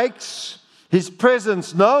when He makes His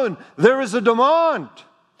presence known, there is a demand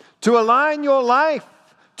to align your life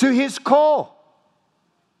to His call.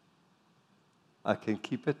 I can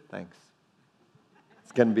keep it, thanks.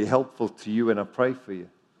 It's going to be helpful to you when I pray for you.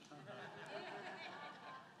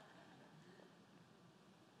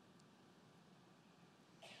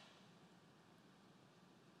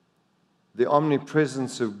 The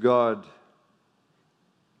omnipresence of God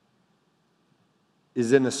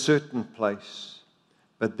is in a certain place,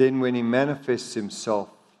 but then when He manifests Himself,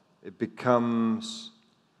 it becomes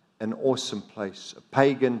an awesome place. A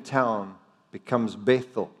pagan town becomes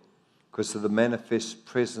Bethel because of the manifest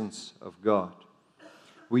presence of God.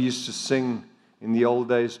 We used to sing in the old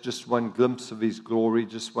days, just one glimpse of His glory,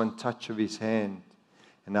 just one touch of His hand,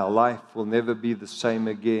 and our life will never be the same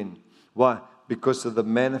again. Why? Because of the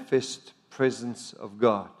manifest presence of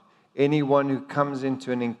God. Anyone who comes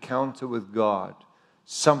into an encounter with God,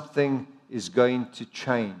 something is going to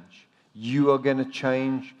change. You are going to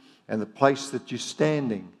change, and the place that you're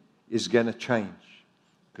standing is going to change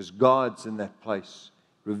because God's in that place,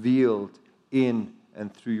 revealed in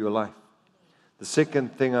and through your life. The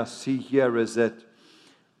second thing I see here is that,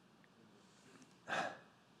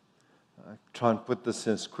 I try and put this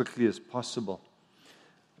as quickly as possible.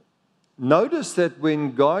 Notice that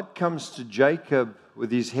when God comes to Jacob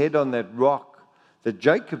with his head on that rock, that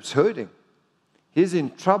Jacob's hurting. He's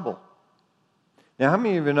in trouble. Now, how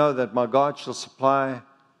many of you know that my God shall supply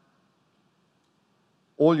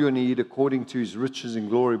all your need according to His riches and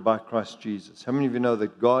glory by Christ Jesus? How many of you know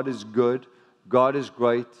that God is good, God is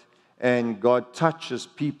great, and God touches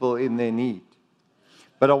people in their need?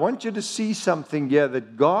 But I want you to see something here,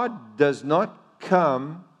 that God does not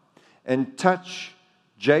come and touch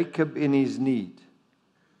Jacob in his need.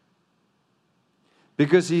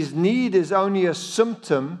 Because his need is only a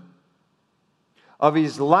symptom of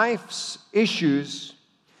his life's issues.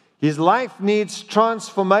 His life needs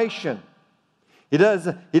transformation. He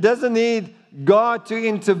doesn't need God to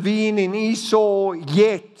intervene in Esau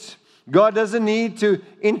yet. God doesn't need to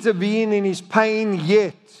intervene in his pain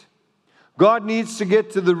yet. God needs to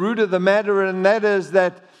get to the root of the matter, and that is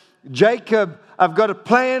that, Jacob, I've got a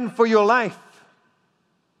plan for your life.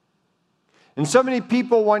 And so many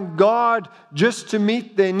people want God just to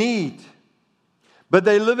meet their need. But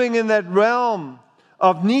they're living in that realm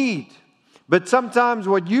of need. But sometimes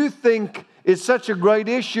what you think is such a great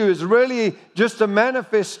issue is really just a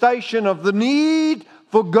manifestation of the need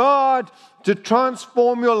for God to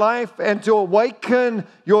transform your life and to awaken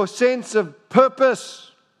your sense of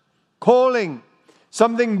purpose, calling,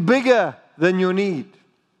 something bigger than your need.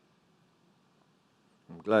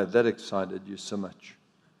 I'm glad that excited you so much.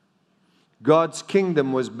 God's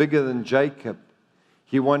kingdom was bigger than Jacob.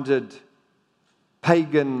 He wanted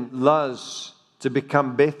pagan Luz to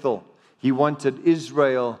become Bethel. He wanted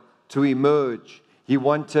Israel to emerge. He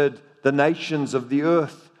wanted the nations of the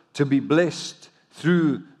earth to be blessed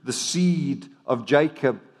through the seed of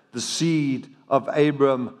Jacob, the seed of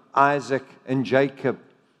Abram, Isaac, and Jacob,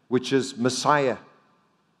 which is Messiah.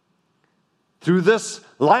 Through this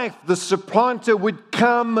life, the supplanter would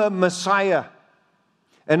come a Messiah,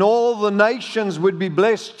 and all the nations would be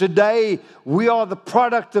blessed. Today, we are the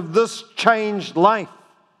product of this changed life.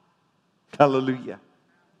 Hallelujah.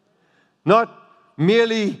 Not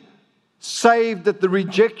merely saved at the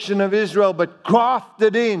rejection of Israel, but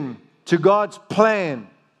grafted in to God's plan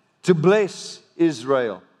to bless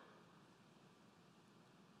Israel.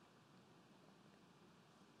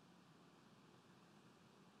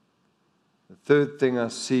 The third thing I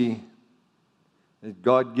see that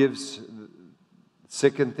God gives, the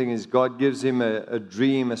second thing is God gives him a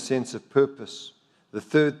dream, a sense of purpose. The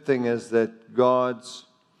third thing is that God's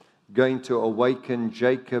going to awaken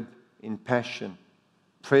Jacob in passion,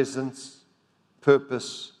 presence,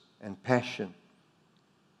 purpose, and passion.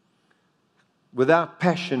 Without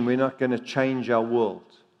passion, we're not going to change our world.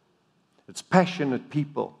 It's passionate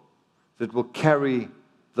people that will carry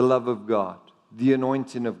the love of God, the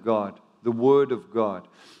anointing of God, the Word of God.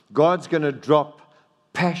 God's going to drop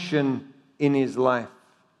passion in his life.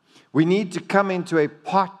 We need to come into a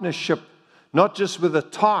partnership, not just with a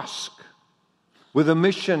task, with a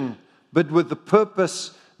mission, but with the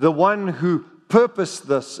purpose, the one who purposed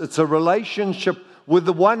this. It's a relationship with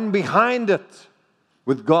the one behind it,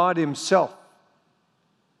 with God himself.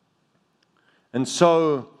 And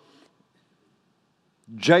so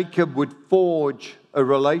Jacob would forge a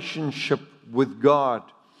relationship with God.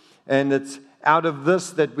 And it's out of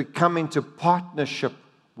this that we come into partnership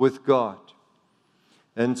with God.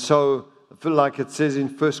 And so I feel like it says in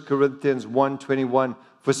 1 Corinthians 1:21,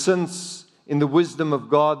 for since in the wisdom of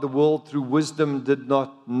God, the world through wisdom did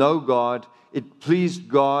not know God, it pleased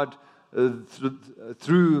God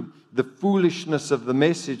through the foolishness of the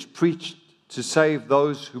message preached to save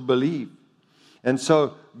those who believe. And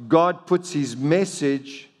so God puts his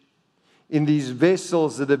message in these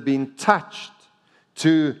vessels that have been touched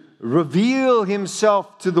to reveal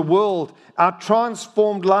himself to the world. Our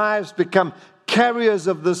transformed lives become carriers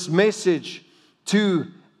of this message to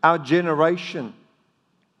our generation.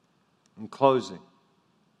 In closing,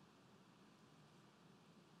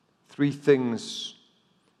 3 things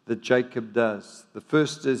that Jacob does. The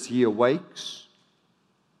first is he awakes.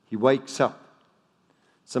 He wakes up.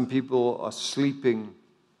 Some people are sleeping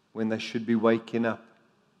when they should be waking up.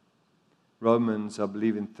 Romans, I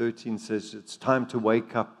believe in 13, says it's time to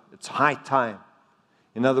wake up. It's high time.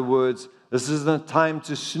 In other words, this isn't a time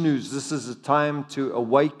to snooze. This is a time to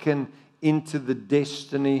awaken into the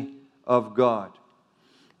destiny of God.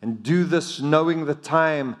 And do this knowing the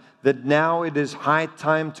time that now it is high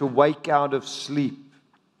time to wake out of sleep.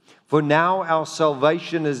 For now our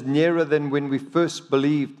salvation is nearer than when we first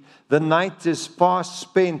believed. The night is fast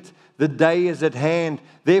spent, the day is at hand.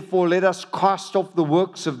 Therefore let us cast off the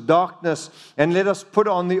works of darkness and let us put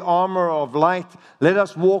on the armor of light. Let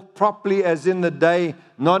us walk properly as in the day,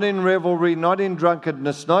 not in revelry, not in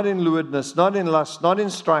drunkenness, not in lewdness, not in lust, not in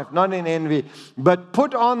strife, not in envy, but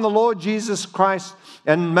put on the Lord Jesus Christ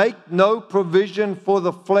and make no provision for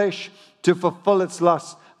the flesh to fulfill its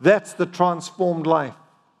lusts. That's the transformed life.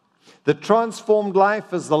 The transformed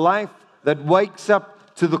life is the life that wakes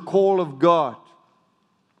up to the call of God.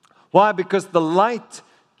 Why? Because the light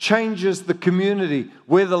changes the community.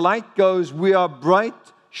 Where the light goes, we are bright,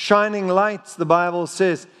 shining lights, the Bible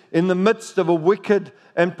says, in the midst of a wicked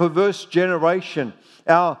and perverse generation.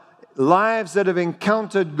 Our lives that have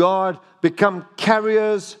encountered God become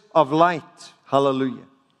carriers of light. Hallelujah.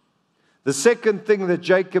 The second thing that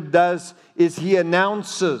Jacob does is he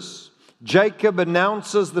announces. Jacob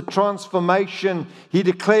announces the transformation. He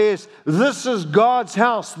declares, this is God's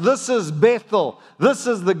house. This is Bethel. This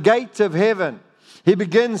is the gate of heaven. He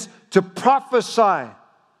begins to prophesy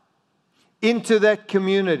into that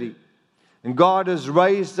community. And God has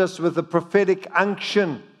raised us with a prophetic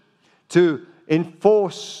unction to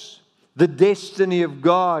enforce the destiny of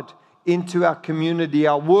God into our community.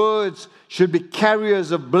 Our words should be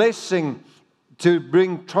carriers of blessing to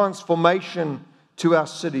bring transformation to our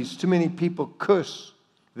cities. Too many people curse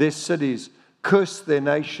their cities, curse their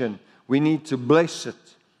nation. We need to bless it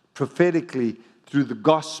prophetically through the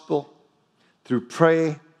gospel, through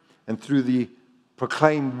prayer, and through the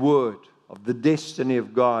proclaimed word of the destiny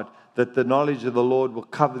of God, that the knowledge of the Lord will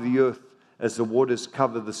cover the earth as the waters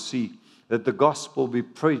cover the sea, that the gospel be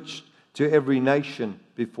preached to every nation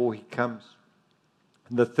before he comes.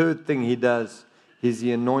 And the third thing he does is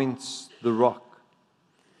he anoints the rock,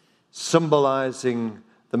 symbolizing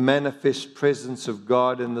the manifest presence of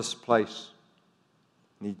God in this place.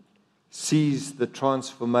 And he sees the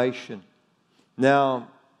transformation. Now,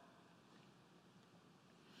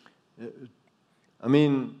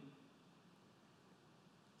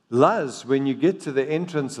 Luz, when you get to the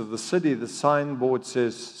entrance of the city, the signboard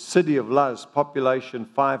says, City of Luz, population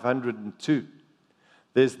 502.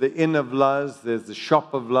 There's the Inn of Luz, there's the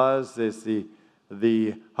Shop of Luz, there's the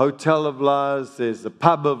Hotel of Luz, there's the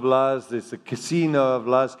Pub of Luz, there's the Casino of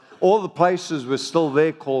Luz. All the places were still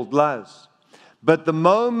there called Luz. But the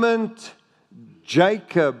moment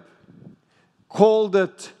Jacob called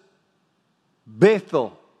it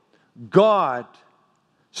Bethel, God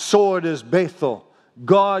saw it as Bethel.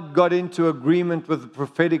 God got into agreement with the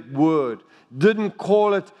prophetic word. Didn't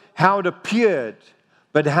call it how it appeared,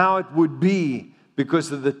 but how it would be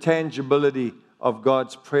because of the tangibility of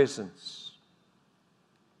God's presence.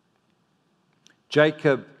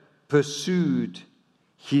 Jacob pursued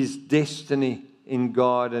his destiny in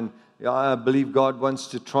God, and I believe God wants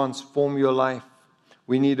to transform your life.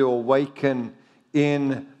 We need to awaken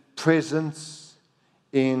in presence,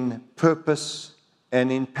 in purpose,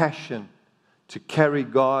 and in passion to carry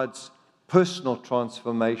God's personal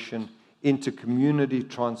transformation into community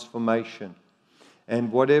transformation. And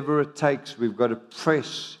whatever it takes, we've got to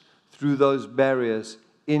press through those barriers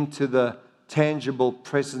into the tangible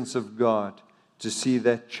presence of God to see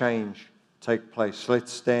that change take place.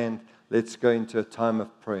 Let's stand. Let's go into a time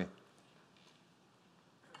of prayer.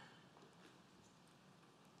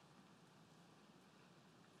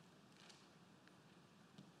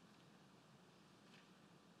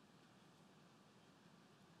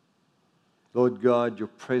 Lord God, your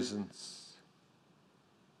presence,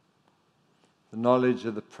 the knowledge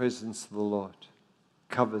of the presence of the Lord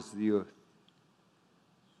covers the earth.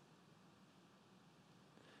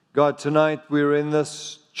 God, tonight we're in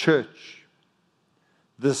this church,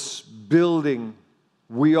 this building.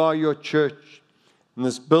 We are your church, and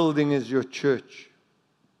this building is your church.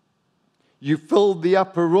 You filled the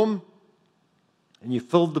upper room, and you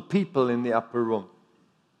filled the people in the upper room.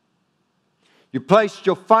 You placed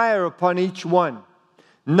your fire upon each one.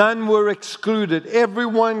 None were excluded.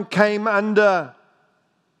 Everyone came under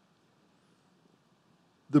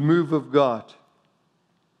the move of God.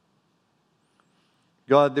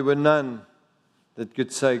 God, there were none that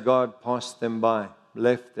could say God passed them by,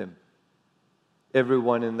 left them.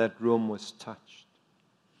 Everyone in that room was touched.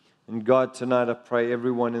 And God, tonight I pray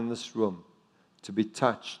everyone in this room to be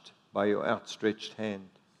touched by your outstretched hand,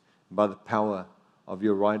 by the power of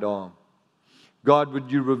your right arm. God,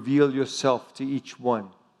 would you reveal yourself to each one?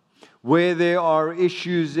 Where there are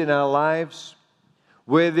issues in our lives,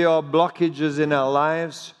 where there are blockages in our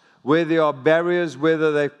lives, where there are barriers,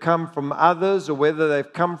 whether they've come from others or whether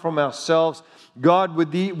they've come from ourselves, God,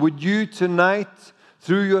 would you tonight,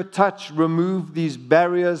 through your touch, remove these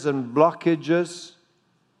barriers and blockages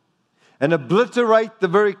and obliterate the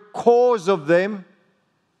very cause of them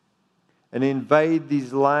and invade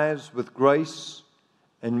these lives with grace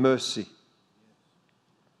and mercy.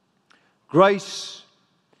 Grace,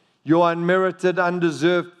 your unmerited,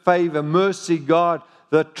 undeserved favor. Mercy, God,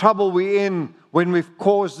 the trouble we're in when we've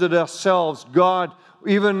caused it ourselves. God,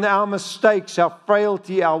 even our mistakes, our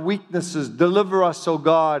frailty, our weaknesses, deliver us, O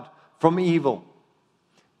God, from evil.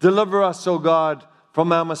 Deliver us, O God,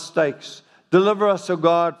 from our mistakes. Deliver us, O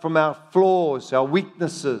God, from our flaws, our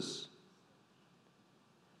weaknesses.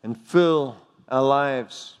 And fill our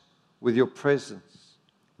lives with your presence.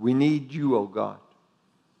 We need you, O God.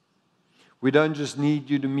 We don't just need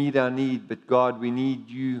you to meet our need, but God, we need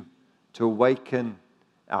you to awaken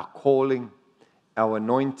our calling, our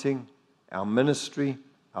anointing, our ministry,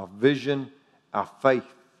 our vision, our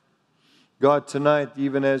faith. God, tonight,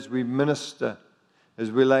 even as we minister, as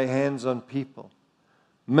we lay hands on people,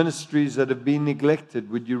 ministries that have been neglected,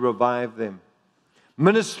 would you revive them?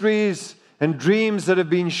 Ministries and dreams that have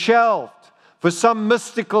been shelved for some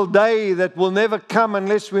mystical day that will never come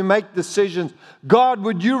unless we make decisions. God,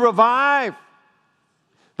 would you revive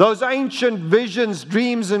those ancient visions,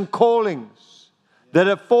 dreams, and callings that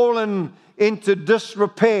have fallen into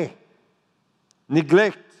disrepair,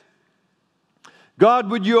 neglect. God,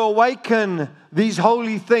 would you awaken these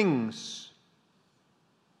holy things?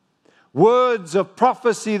 Words of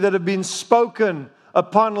prophecy that have been spoken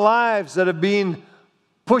upon lives that have been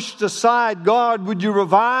pushed aside. God, would you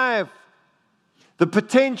revive the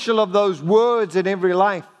potential of those words in every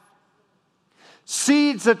life?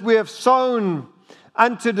 Seeds that we have sown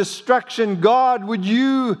unto destruction, God, would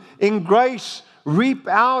you in grace reap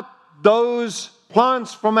out those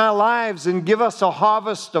plants from our lives and give us a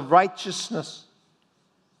harvest of righteousness?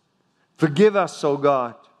 Forgive us, O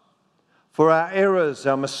God, for our errors,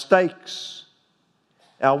 our mistakes,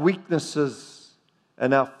 our weaknesses,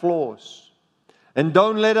 and our flaws. And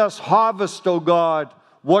don't let us harvest, O God,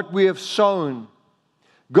 what we have sown.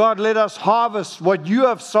 God, let us harvest what you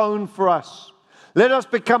have sown for us. Let us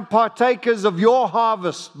become partakers of your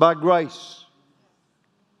harvest by grace.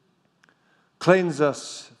 Cleanse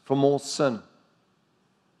us from all sin,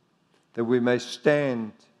 that we may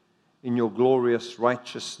stand in your glorious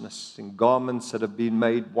righteousness, in garments that have been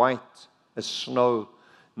made white as snow,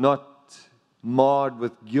 not marred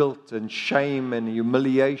with guilt and shame and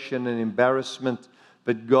humiliation and embarrassment,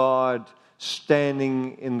 but God,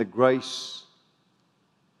 standing in the grace,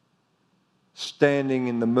 standing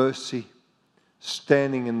in the mercy,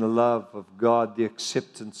 standing in the love of God, the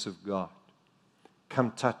acceptance of God.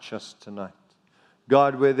 Come touch us tonight.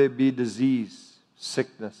 God, where there be disease,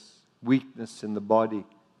 sickness, weakness in the body,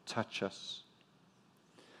 touch us.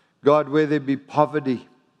 God, where there be poverty,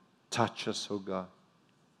 touch us, oh God.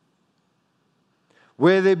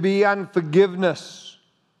 Where there be unforgiveness,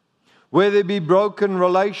 where there be broken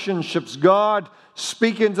relationships, God,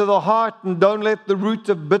 speak into the heart and don't let the root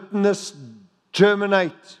of bitterness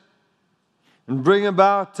germinate and bring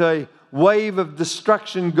about a wave of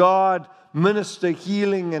destruction. God, minister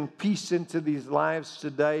healing and peace into these lives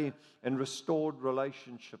today and restored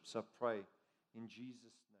relationships, I pray, in Jesus' name.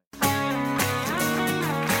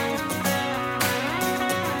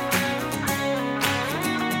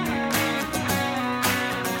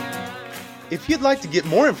 If you'd like to get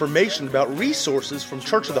more information about resources from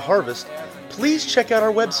Church of the Harvest, please check out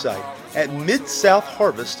our website at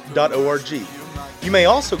midsouthharvest.org. You may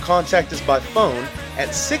also contact us by phone at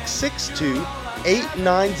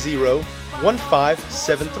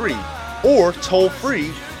 662-890-1573 or toll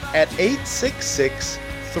free at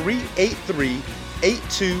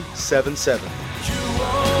 866-383-8277. You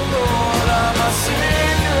are Lord, I'm a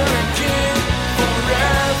sinner and King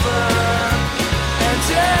forever.